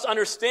believer must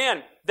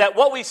understand that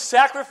what we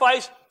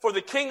sacrifice for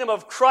the kingdom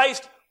of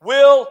Christ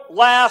will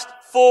last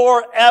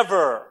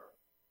forever.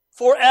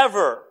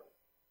 Forever.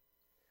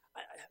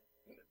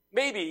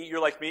 Maybe you're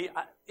like me.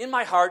 In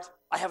my heart,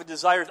 I have a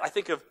desire. I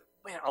think of,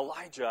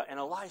 Elijah and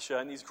Elisha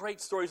and these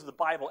great stories of the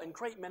Bible and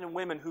great men and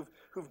women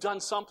who've done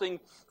something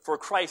for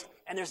Christ.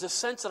 And there's a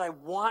sense that I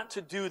want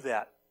to do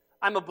that.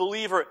 I'm a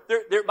believer.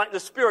 The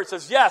Spirit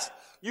says, yes,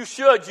 you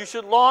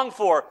should long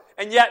for.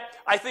 And yet,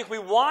 I think we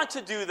want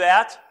to do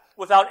that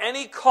without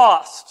any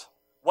cost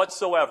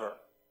whatsoever.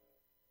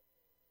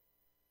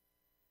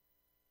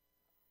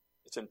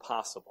 It's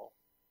impossible.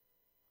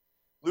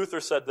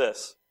 Luther said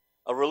this,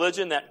 a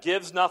religion that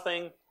gives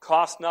nothing,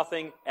 costs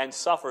nothing, and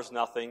suffers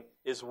nothing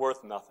is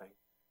worth nothing.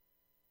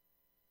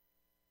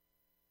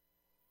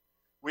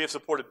 We have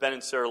supported Ben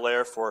and Sarah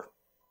Lair for,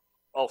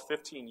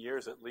 15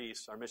 years at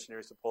least, our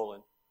missionaries to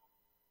Poland.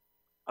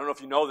 I don't know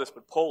if you know this,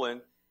 but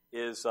Poland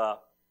is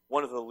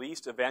one of the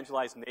least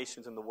evangelized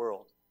nations in the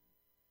world.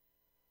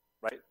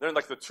 Right? They're in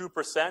like the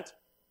 2%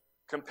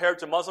 compared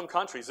to Muslim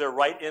countries. They're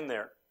right in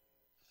there.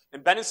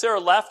 And Ben and Sarah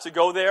left to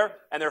go there,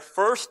 and their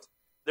first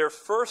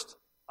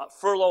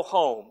furlough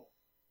home,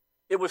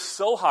 it was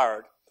so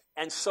hard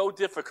and so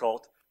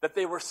difficult that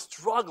they were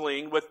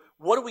struggling with,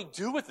 what do we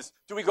do with this?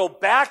 Do we go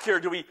back here?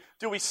 Do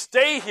we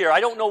stay here? I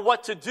don't know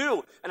what to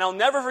do. And I'll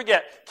never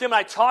forget Kim and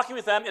I talking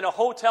with them in a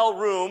hotel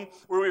room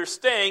where we were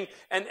staying,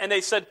 and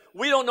they said,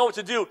 we don't know what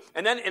to do.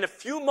 And then in a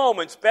few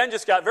moments, Ben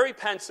just got very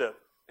pensive.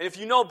 And if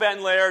you know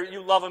Ben Lair,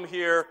 you love him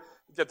here,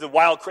 that the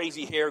wild,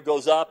 crazy hair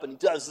goes up and he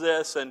does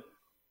this. And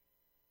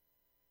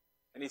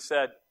he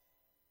said,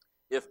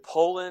 if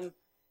Poland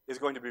is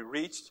going to be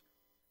reached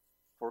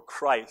for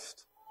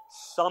Christ,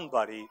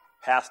 somebody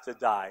has to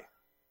die.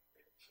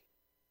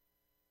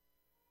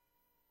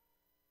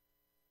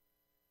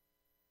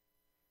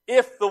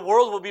 If the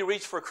world will be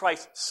reached for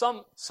Christ,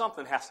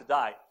 something has to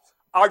die.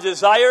 Our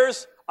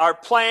desires, our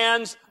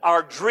plans,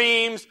 our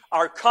dreams,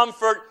 our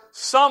comfort,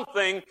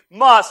 something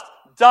must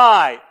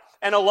die.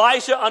 And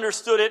Elijah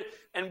understood it,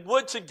 and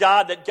would to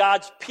God that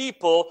God's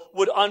people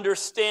would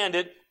understand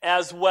it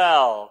as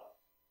well.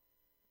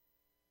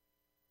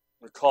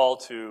 We're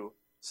called to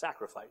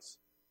sacrifice.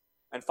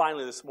 And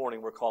finally this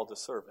morning we're called to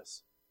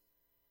service.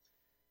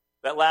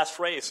 That last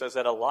phrase says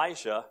that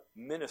Elijah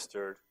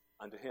ministered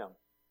unto him.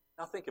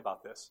 Now think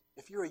about this.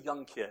 If you're a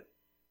young kid,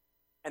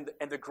 and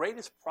the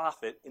greatest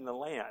prophet in the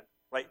land,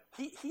 right?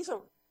 He's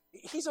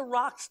a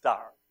rock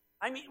star.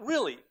 I mean,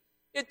 really,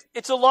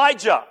 it's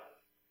Elijah.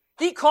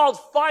 He called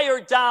fire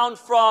down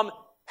from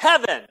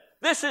heaven.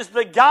 This is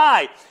the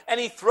guy. And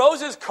he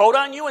throws his coat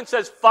on you and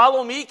says,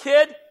 follow me,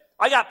 kid.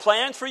 I got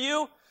plans for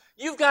you.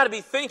 You've got to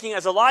be thinking,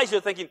 as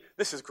Elijah, thinking,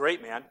 this is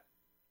great, man.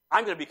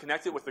 I'm going to be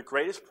connected with the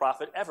greatest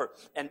prophet ever.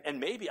 And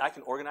maybe I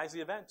can organize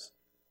the events.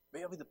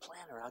 Maybe I'll be the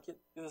planner. I'll get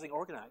everything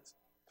organized.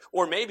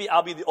 Or maybe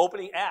I'll be the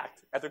opening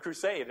act at the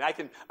crusade, and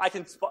I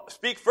can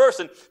speak first,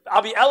 and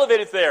I'll be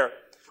elevated there.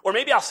 Or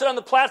maybe I'll sit on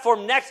the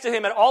platform next to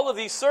him at all of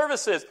these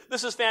services.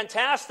 This is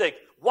fantastic.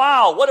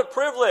 Wow, what a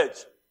privilege.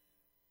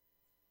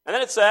 And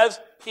then it says,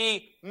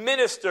 he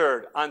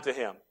ministered unto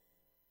him.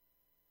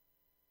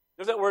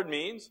 You know what that word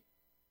means?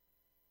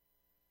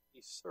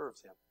 He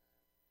serves him.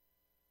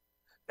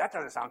 That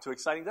doesn't sound too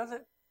exciting, does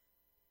it?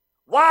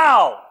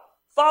 Wow,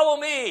 follow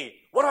me.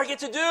 What do I get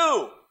to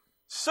do?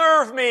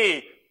 Serve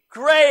me.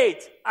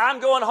 Great,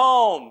 I'm going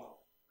home.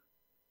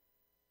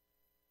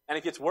 And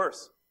it gets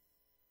worse.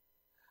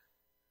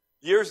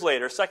 Years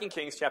later, 2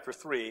 Kings chapter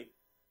 3,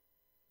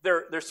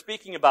 they're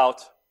speaking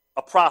about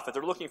a prophet.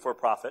 They're looking for a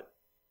prophet.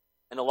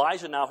 And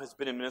Elijah now has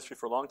been in ministry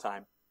for a long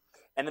time.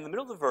 And in the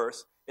middle of the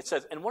verse, it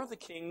says, and one of the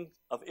king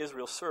of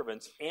Israel's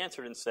servants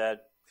answered and said,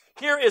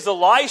 here is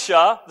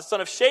Elisha, the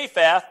son of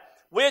Shaphat,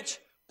 which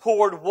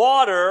poured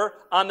water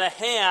on the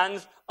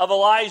hands of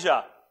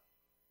Elijah.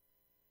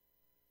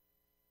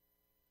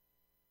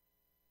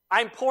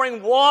 I'm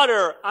pouring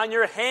water on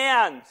your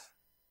hands.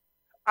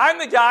 I'm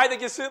the guy that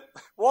gets to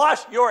wash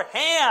your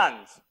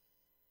hands.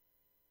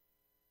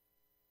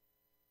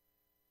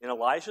 In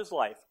Elijah's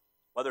life,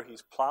 whether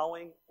he's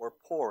plowing or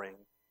pouring,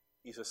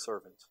 he's a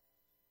servant.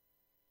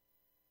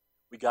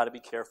 We got to be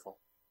careful.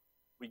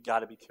 We got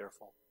to be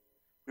careful.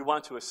 We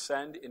want to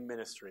ascend in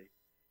ministry.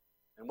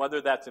 And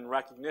whether that's in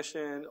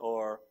recognition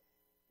or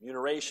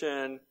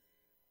remuneration,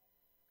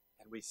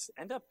 and we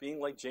end up being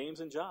like James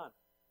and John.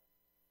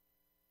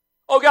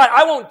 Oh God,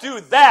 I won't do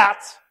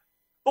that.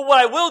 But what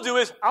I will do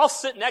is I'll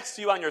sit next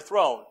to you on your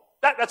throne.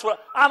 That's what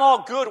I'm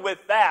all good with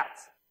that.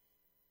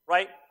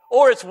 Right?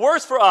 Or it's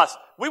worse for us.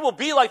 We will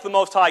be like the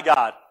Most High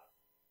God.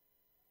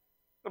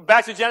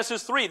 Back to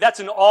Genesis 3. That's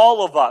in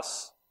all of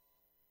us.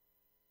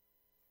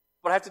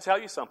 But I have to tell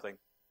you something.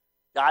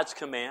 God's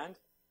command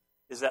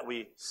is that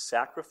we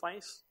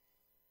sacrifice,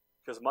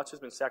 because much has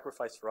been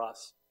sacrificed for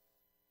us,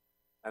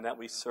 and that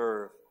we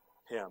serve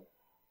him.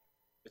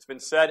 It's been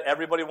said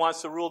everybody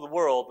wants to rule the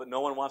world, but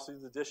no one wants to do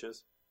the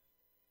dishes.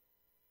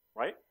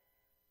 Right?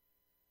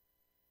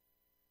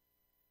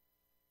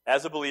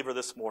 As a believer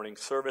this morning,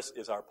 service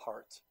is our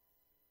part.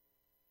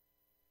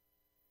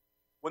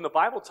 When the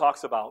Bible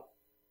talks about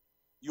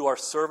you are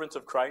servants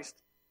of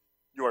Christ,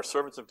 you are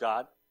servants of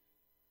God,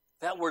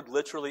 that word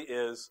literally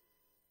is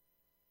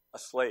a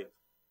slave.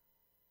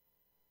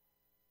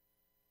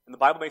 And the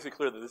Bible makes it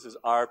clear that this is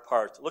our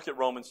part. Look at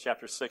Romans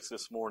chapter 6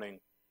 this morning. It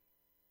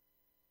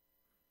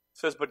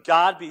says, but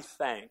God be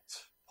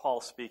thanked,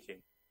 Paul speaking,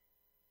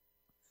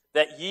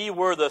 that ye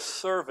were the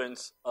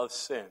servants of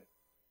sin.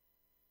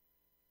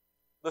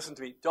 listen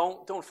to me,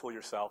 don't fool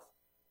yourself.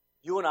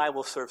 You and I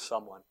will serve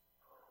someone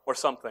or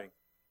something,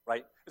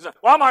 right? It's not,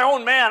 well, I'm my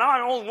own man,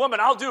 I'm my own woman,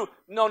 I'll do.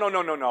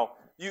 No.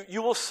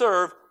 You will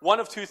serve one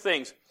of two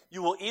things.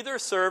 You will either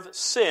serve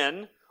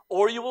sin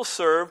or you will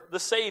serve the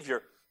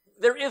Savior.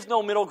 There is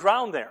no middle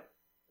ground there.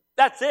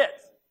 That's it.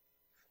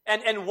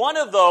 And one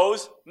of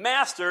those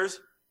masters,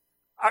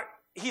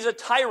 he's a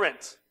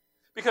tyrant.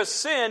 Because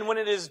sin, when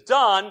it is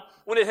done,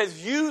 when it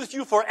has used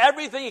you for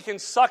everything it can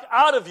suck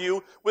out of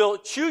you, will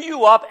chew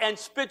you up and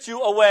spit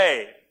you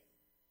away.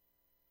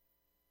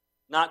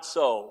 Not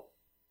so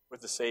with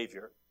the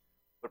Savior.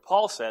 But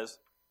Paul says,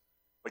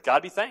 but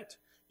God be thanked.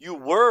 You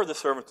were the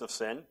servants of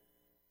sin,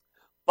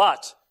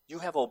 but you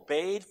have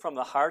obeyed from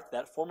the heart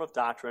that form of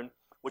doctrine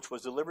which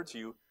was delivered to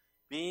you.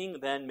 Being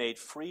then made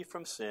free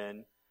from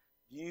sin,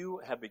 you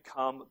have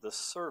become the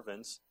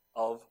servants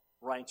of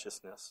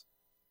righteousness.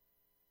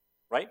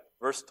 Right?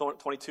 Verse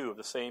 22 of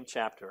the same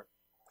chapter.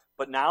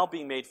 But now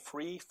being made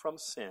free from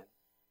sin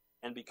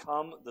and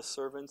become the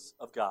servants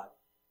of God.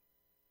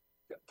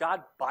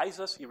 God buys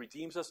us, He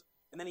redeems us,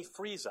 and then He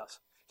frees us.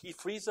 He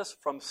frees us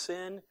from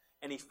sin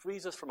and He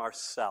frees us from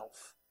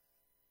ourself.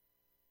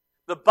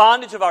 The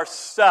bondage of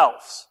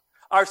ourselves,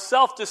 our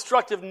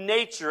self-destructive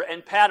nature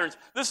and patterns.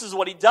 This is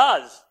what He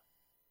does.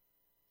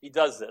 He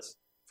does this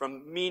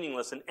from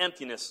meaningless and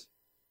emptiness.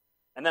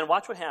 And then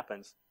watch what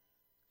happens.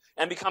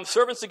 And become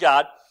servants of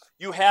God.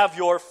 You have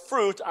your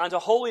fruit unto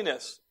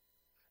holiness.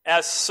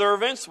 As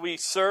servants, we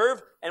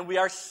serve and we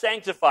are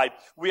sanctified.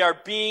 We are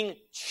being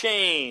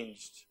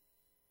changed.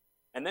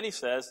 And then he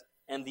says,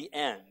 and the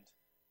end.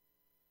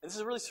 And this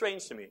is really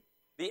strange to me.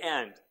 The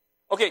end.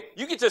 Okay,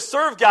 you get to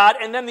serve God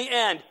and then the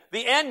end.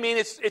 The end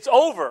means it's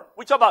over.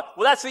 We talk about,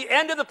 well, that's the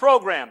end of the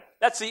program.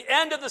 That's the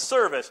end of the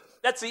service.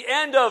 That's the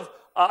end of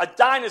a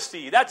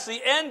dynasty. That's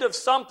the end of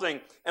something.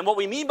 And what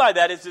we mean by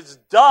that is it's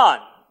done.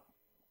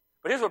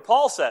 But here's what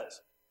Paul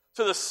says.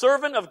 To the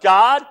servant of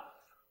God,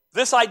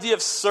 this idea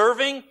of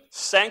serving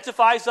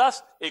sanctifies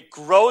us, it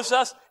grows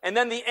us, and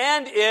then the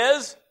end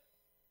is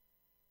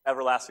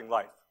everlasting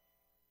life.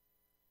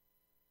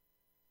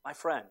 My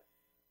friend,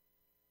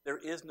 there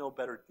is no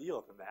better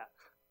deal than that.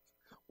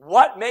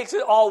 What makes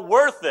it all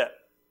worth it?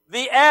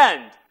 The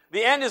end.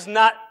 The end is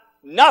not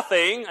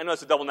nothing. I know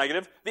it's a double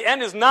negative. The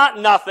end is not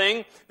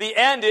nothing. The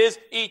end is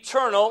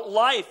eternal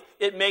life.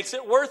 It makes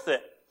it worth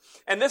it.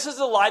 And this is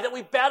the lie that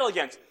we battle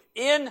against.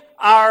 In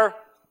our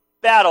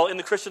battle in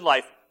the Christian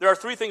life, there are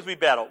three things we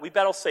battle. We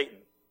battle Satan.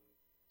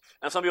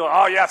 And some people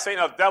are, oh yeah,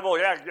 Satan, the devil,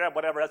 yeah,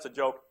 whatever, that's a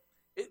joke.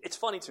 It's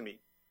funny to me.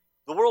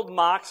 The world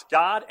mocks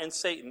God and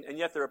Satan, and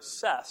yet they're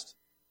obsessed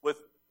with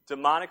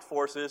demonic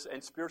forces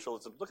and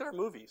spiritualism. Look at our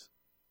movies.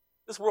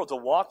 This world's a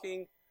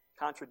walking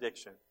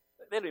contradiction.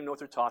 They don't even know what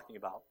they're talking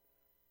about.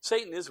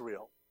 Satan is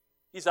real.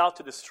 He's out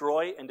to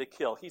destroy and to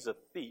kill. He's a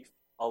thief,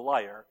 a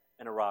liar,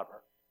 and a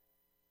robber.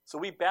 So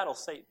we battle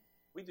Satan.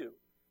 We do.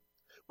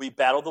 We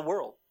battle the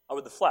world,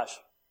 or the flesh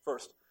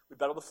first. We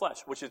battle the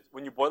flesh, which is,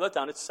 when you boil it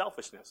down, it's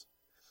selfishness.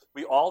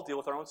 We all deal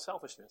with our own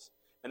selfishness.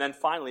 And then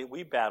finally,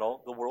 we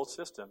battle the world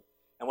system.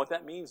 And what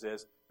that means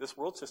is, this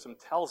world system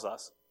tells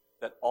us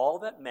that all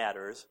that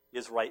matters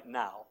is right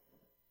now.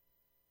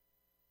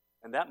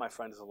 And that, my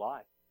friend, is a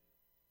lie.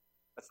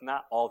 That's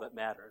not all that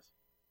matters,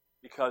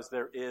 because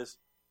there is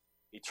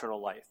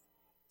eternal life.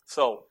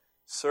 So,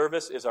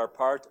 service is our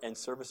part, and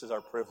service is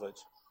our privilege.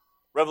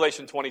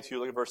 Revelation 22,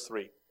 look at verse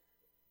 3.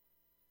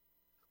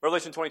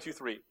 Revelation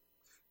 22:3.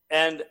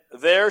 And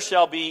there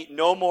shall be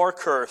no more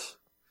curse.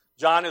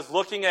 John is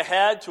looking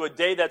ahead to a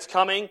day that's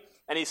coming,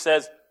 and he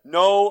says,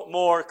 no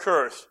more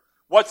curse.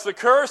 What's the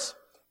curse?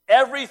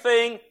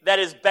 Everything that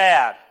is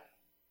bad.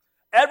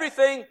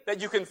 Everything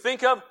that you can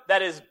think of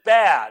that is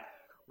bad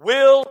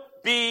will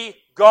be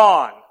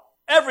gone.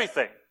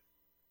 Everything.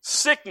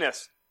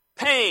 Sickness,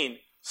 pain,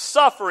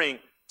 suffering,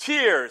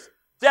 tears,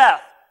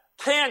 death,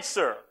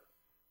 cancer,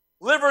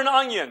 liver and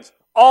onions,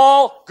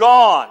 all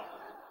gone.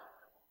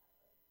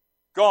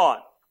 Gone.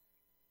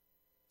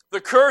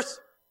 The curse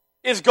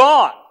is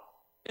gone.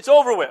 It's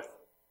over with.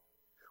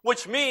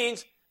 Which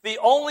means the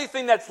only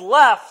thing that's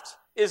left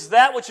is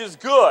that which is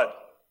good.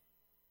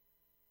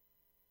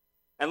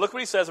 And look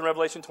what he says in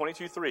Revelation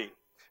 22:3.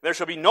 There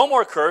shall be no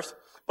more curse,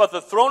 but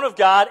the throne of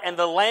God and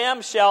the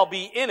Lamb shall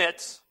be in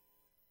it,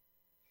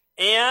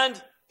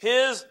 and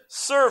his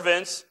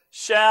servants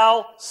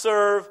shall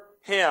serve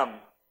him.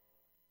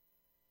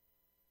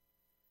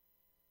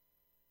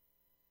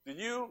 Do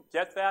you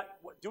get that?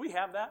 Do we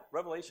have that?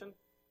 Revelation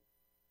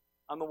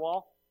on the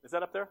wall? Is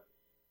that up there?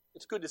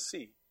 It's good to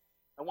see.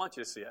 I want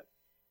you to see it.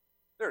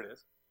 There it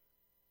is.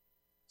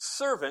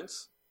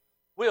 Servants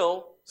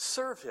will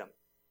serve him.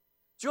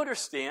 Do you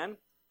understand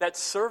that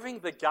serving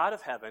the God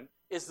of heaven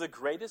is the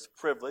greatest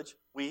privilege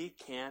we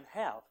can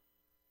have?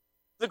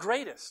 The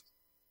greatest.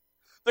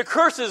 The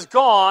curse is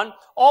gone.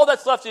 All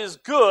that's left is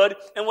good.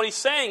 And what he's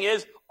saying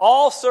is,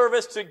 all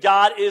service to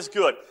God is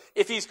good.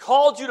 If he's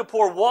called you to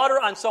pour water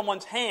on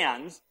someone's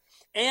hands,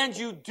 and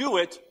you do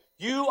it,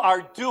 you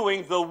are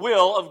doing the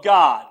will of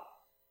God.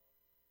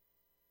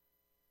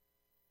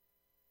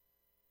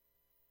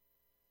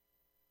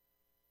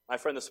 My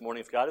friend, this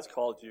morning, if God has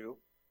called you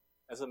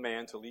as a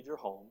man to lead your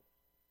home,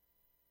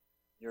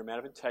 you're a man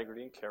of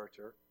integrity and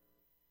character,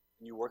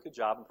 and you work a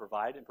job and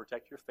provide and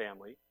protect your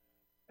family,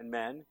 and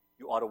men,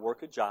 you ought to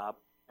work a job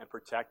and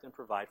protect and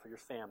provide for your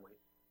family.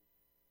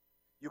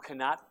 You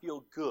cannot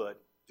feel good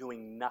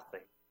doing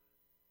nothing.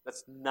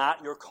 That's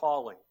not your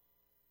calling.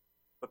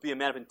 But be a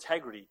man of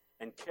integrity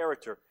and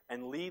character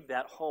and lead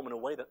that home in a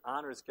way that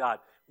honors God.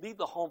 Lead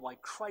the home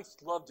like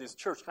Christ loved his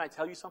church. Can I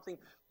tell you something?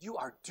 You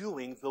are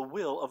doing the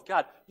will of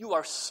God. You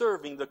are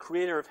serving the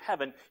Creator of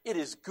heaven. It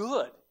is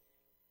good.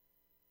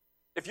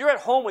 If you're at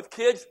home with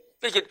kids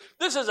thinking,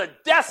 this is a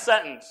death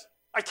sentence,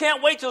 I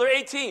can't wait till they're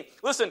 18.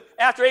 Listen,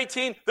 after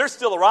 18, they're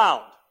still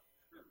around.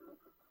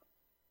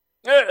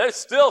 There's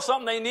still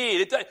something they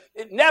need.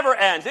 It never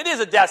ends. It is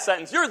a death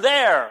sentence. You're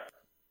there.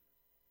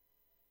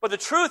 But the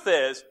truth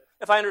is,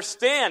 if I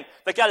understand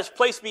that God has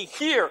placed me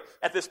here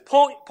at this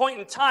point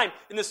in time,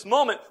 in this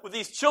moment with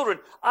these children,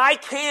 I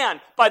can,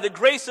 by the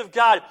grace of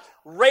God,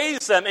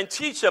 raise them and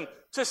teach them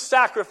to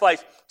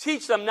sacrifice.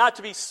 Teach them not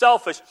to be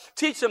selfish.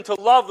 Teach them to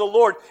love the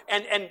Lord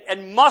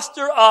and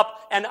muster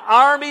up an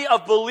army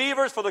of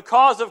believers for the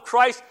cause of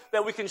Christ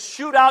that we can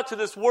shoot out to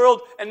this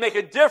world and make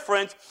a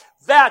difference.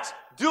 That's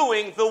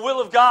doing the will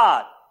of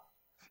God.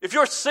 If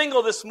you're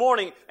single this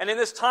morning, and in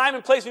this time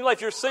and place in your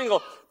life you're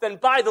single, then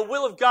by the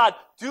will of God,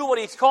 do what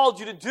He's called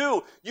you to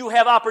do. You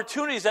have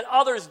opportunities that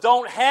others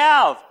don't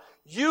have.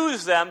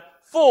 Use them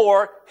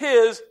for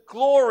His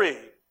glory.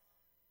 If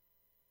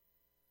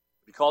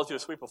He calls you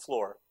to sweep a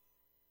floor,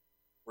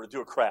 or to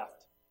do a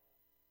craft,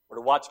 or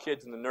to watch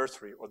kids in the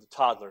nursery or the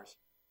toddlers,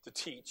 to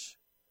teach,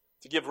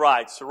 to give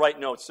rides, to write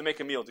notes, to make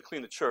a meal, to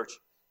clean the church,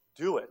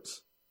 do it.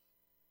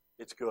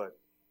 It's good.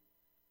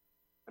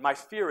 And my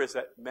fear is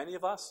that many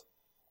of us,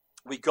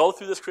 we go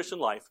through this Christian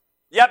life.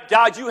 Yep,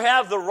 God, you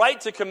have the right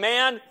to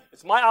command.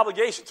 It's my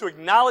obligation to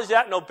acknowledge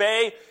that and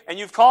obey. And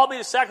you've called me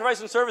to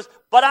sacrifice and service,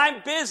 but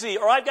I'm busy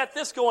or I've got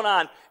this going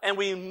on. And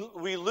we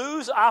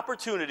lose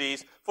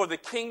opportunities for the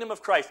kingdom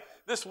of Christ.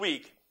 This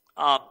week,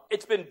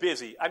 it's been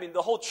busy. I mean,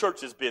 the whole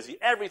church is busy.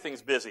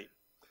 Everything's busy.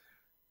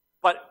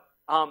 But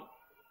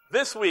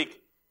this week,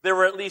 there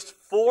were at least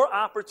 4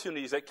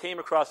 opportunities that came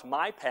across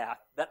my path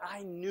that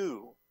I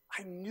knew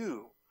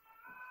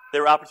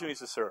there were opportunities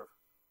to serve.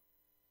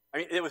 I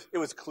mean, it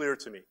was clear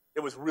to me. It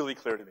was really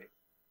clear to me.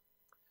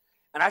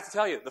 And I have to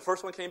tell you, the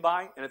first one came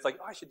by, and it's like,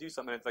 oh, I should do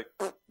something. And it's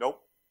like,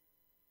 nope.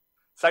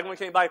 Second one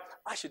came by,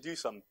 I should do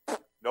something.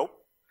 Nope.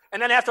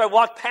 And then after I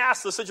walked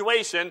past the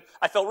situation,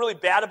 I felt really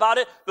bad about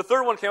it. The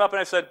third one came up, and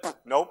I said,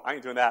 nope, I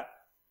ain't doing that.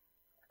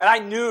 And I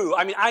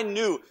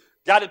knew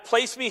God had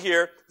placed me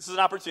here. This is an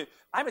opportunity.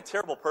 I'm a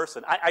terrible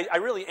person. I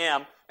really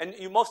am. And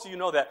most of you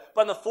know that.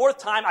 But on the 4th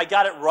time, I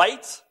got it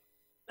right,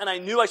 and I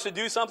knew I should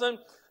do something.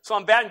 So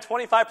I'm batting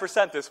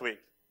 25% this week.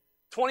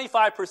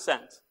 25%. And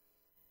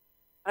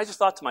I just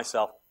thought to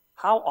myself,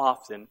 how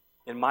often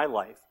in my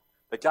life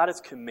that God has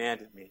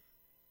commanded me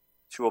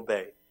to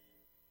obey?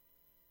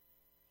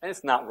 And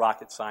it's not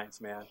rocket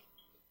science, man.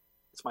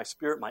 It's my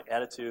spirit, my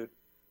attitude.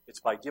 It's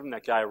by giving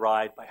that guy a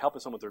ride, by helping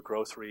someone with their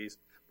groceries,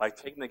 by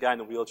taking the guy in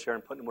the wheelchair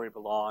and putting him where he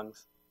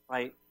belongs,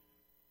 right? And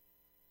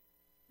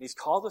He's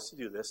called us to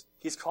do this.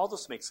 He's called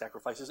us to make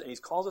sacrifices, and He's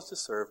called us to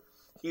serve.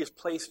 He has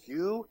placed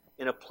you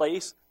in a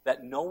place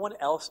that no one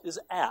else is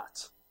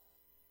at.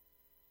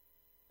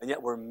 And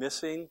yet we're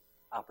missing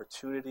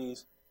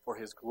opportunities for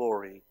His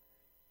glory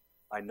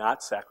by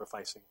not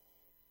sacrificing,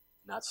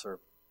 not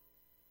serving.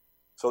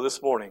 So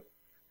this morning,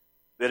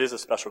 it is a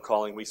special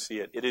calling. We see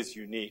it. It is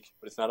unique,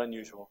 but it's not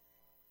unusual.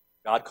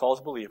 God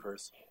calls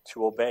believers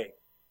to obey.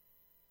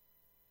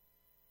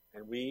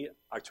 And we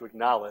are to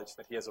acknowledge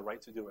that He has a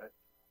right to do it.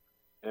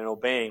 And in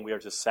obeying, we are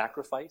to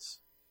sacrifice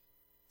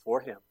for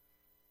Him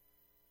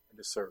and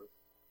to serve.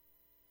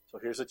 So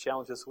here's the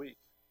challenge this week.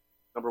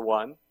 Number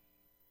 1,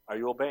 are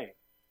you obeying?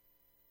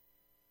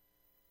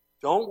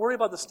 Don't worry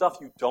about the stuff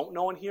you don't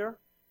know in here.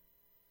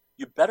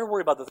 You better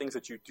worry about the things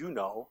that you do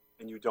know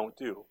and you don't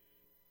do.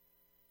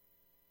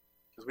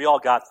 Because we all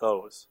got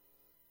those.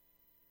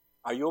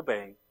 Are you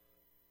obeying?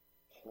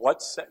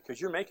 Because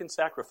you're making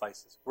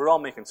sacrifices. We're all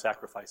making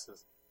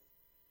sacrifices.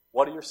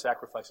 What are your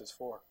sacrifices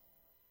for?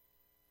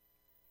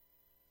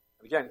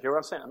 And again, hear what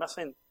I'm saying. I'm not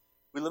saying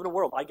we live in a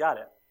world. I got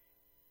it.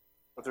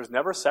 But there's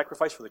never a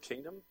sacrifice for the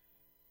kingdom.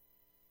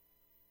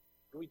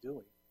 What are we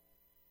doing?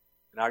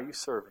 And are you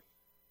serving?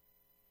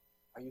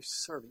 Are you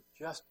serving?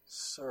 Just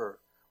serve.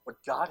 What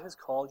God has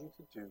called you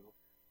to do,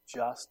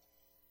 just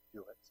do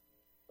it.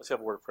 Let's have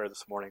a word of prayer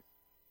this morning.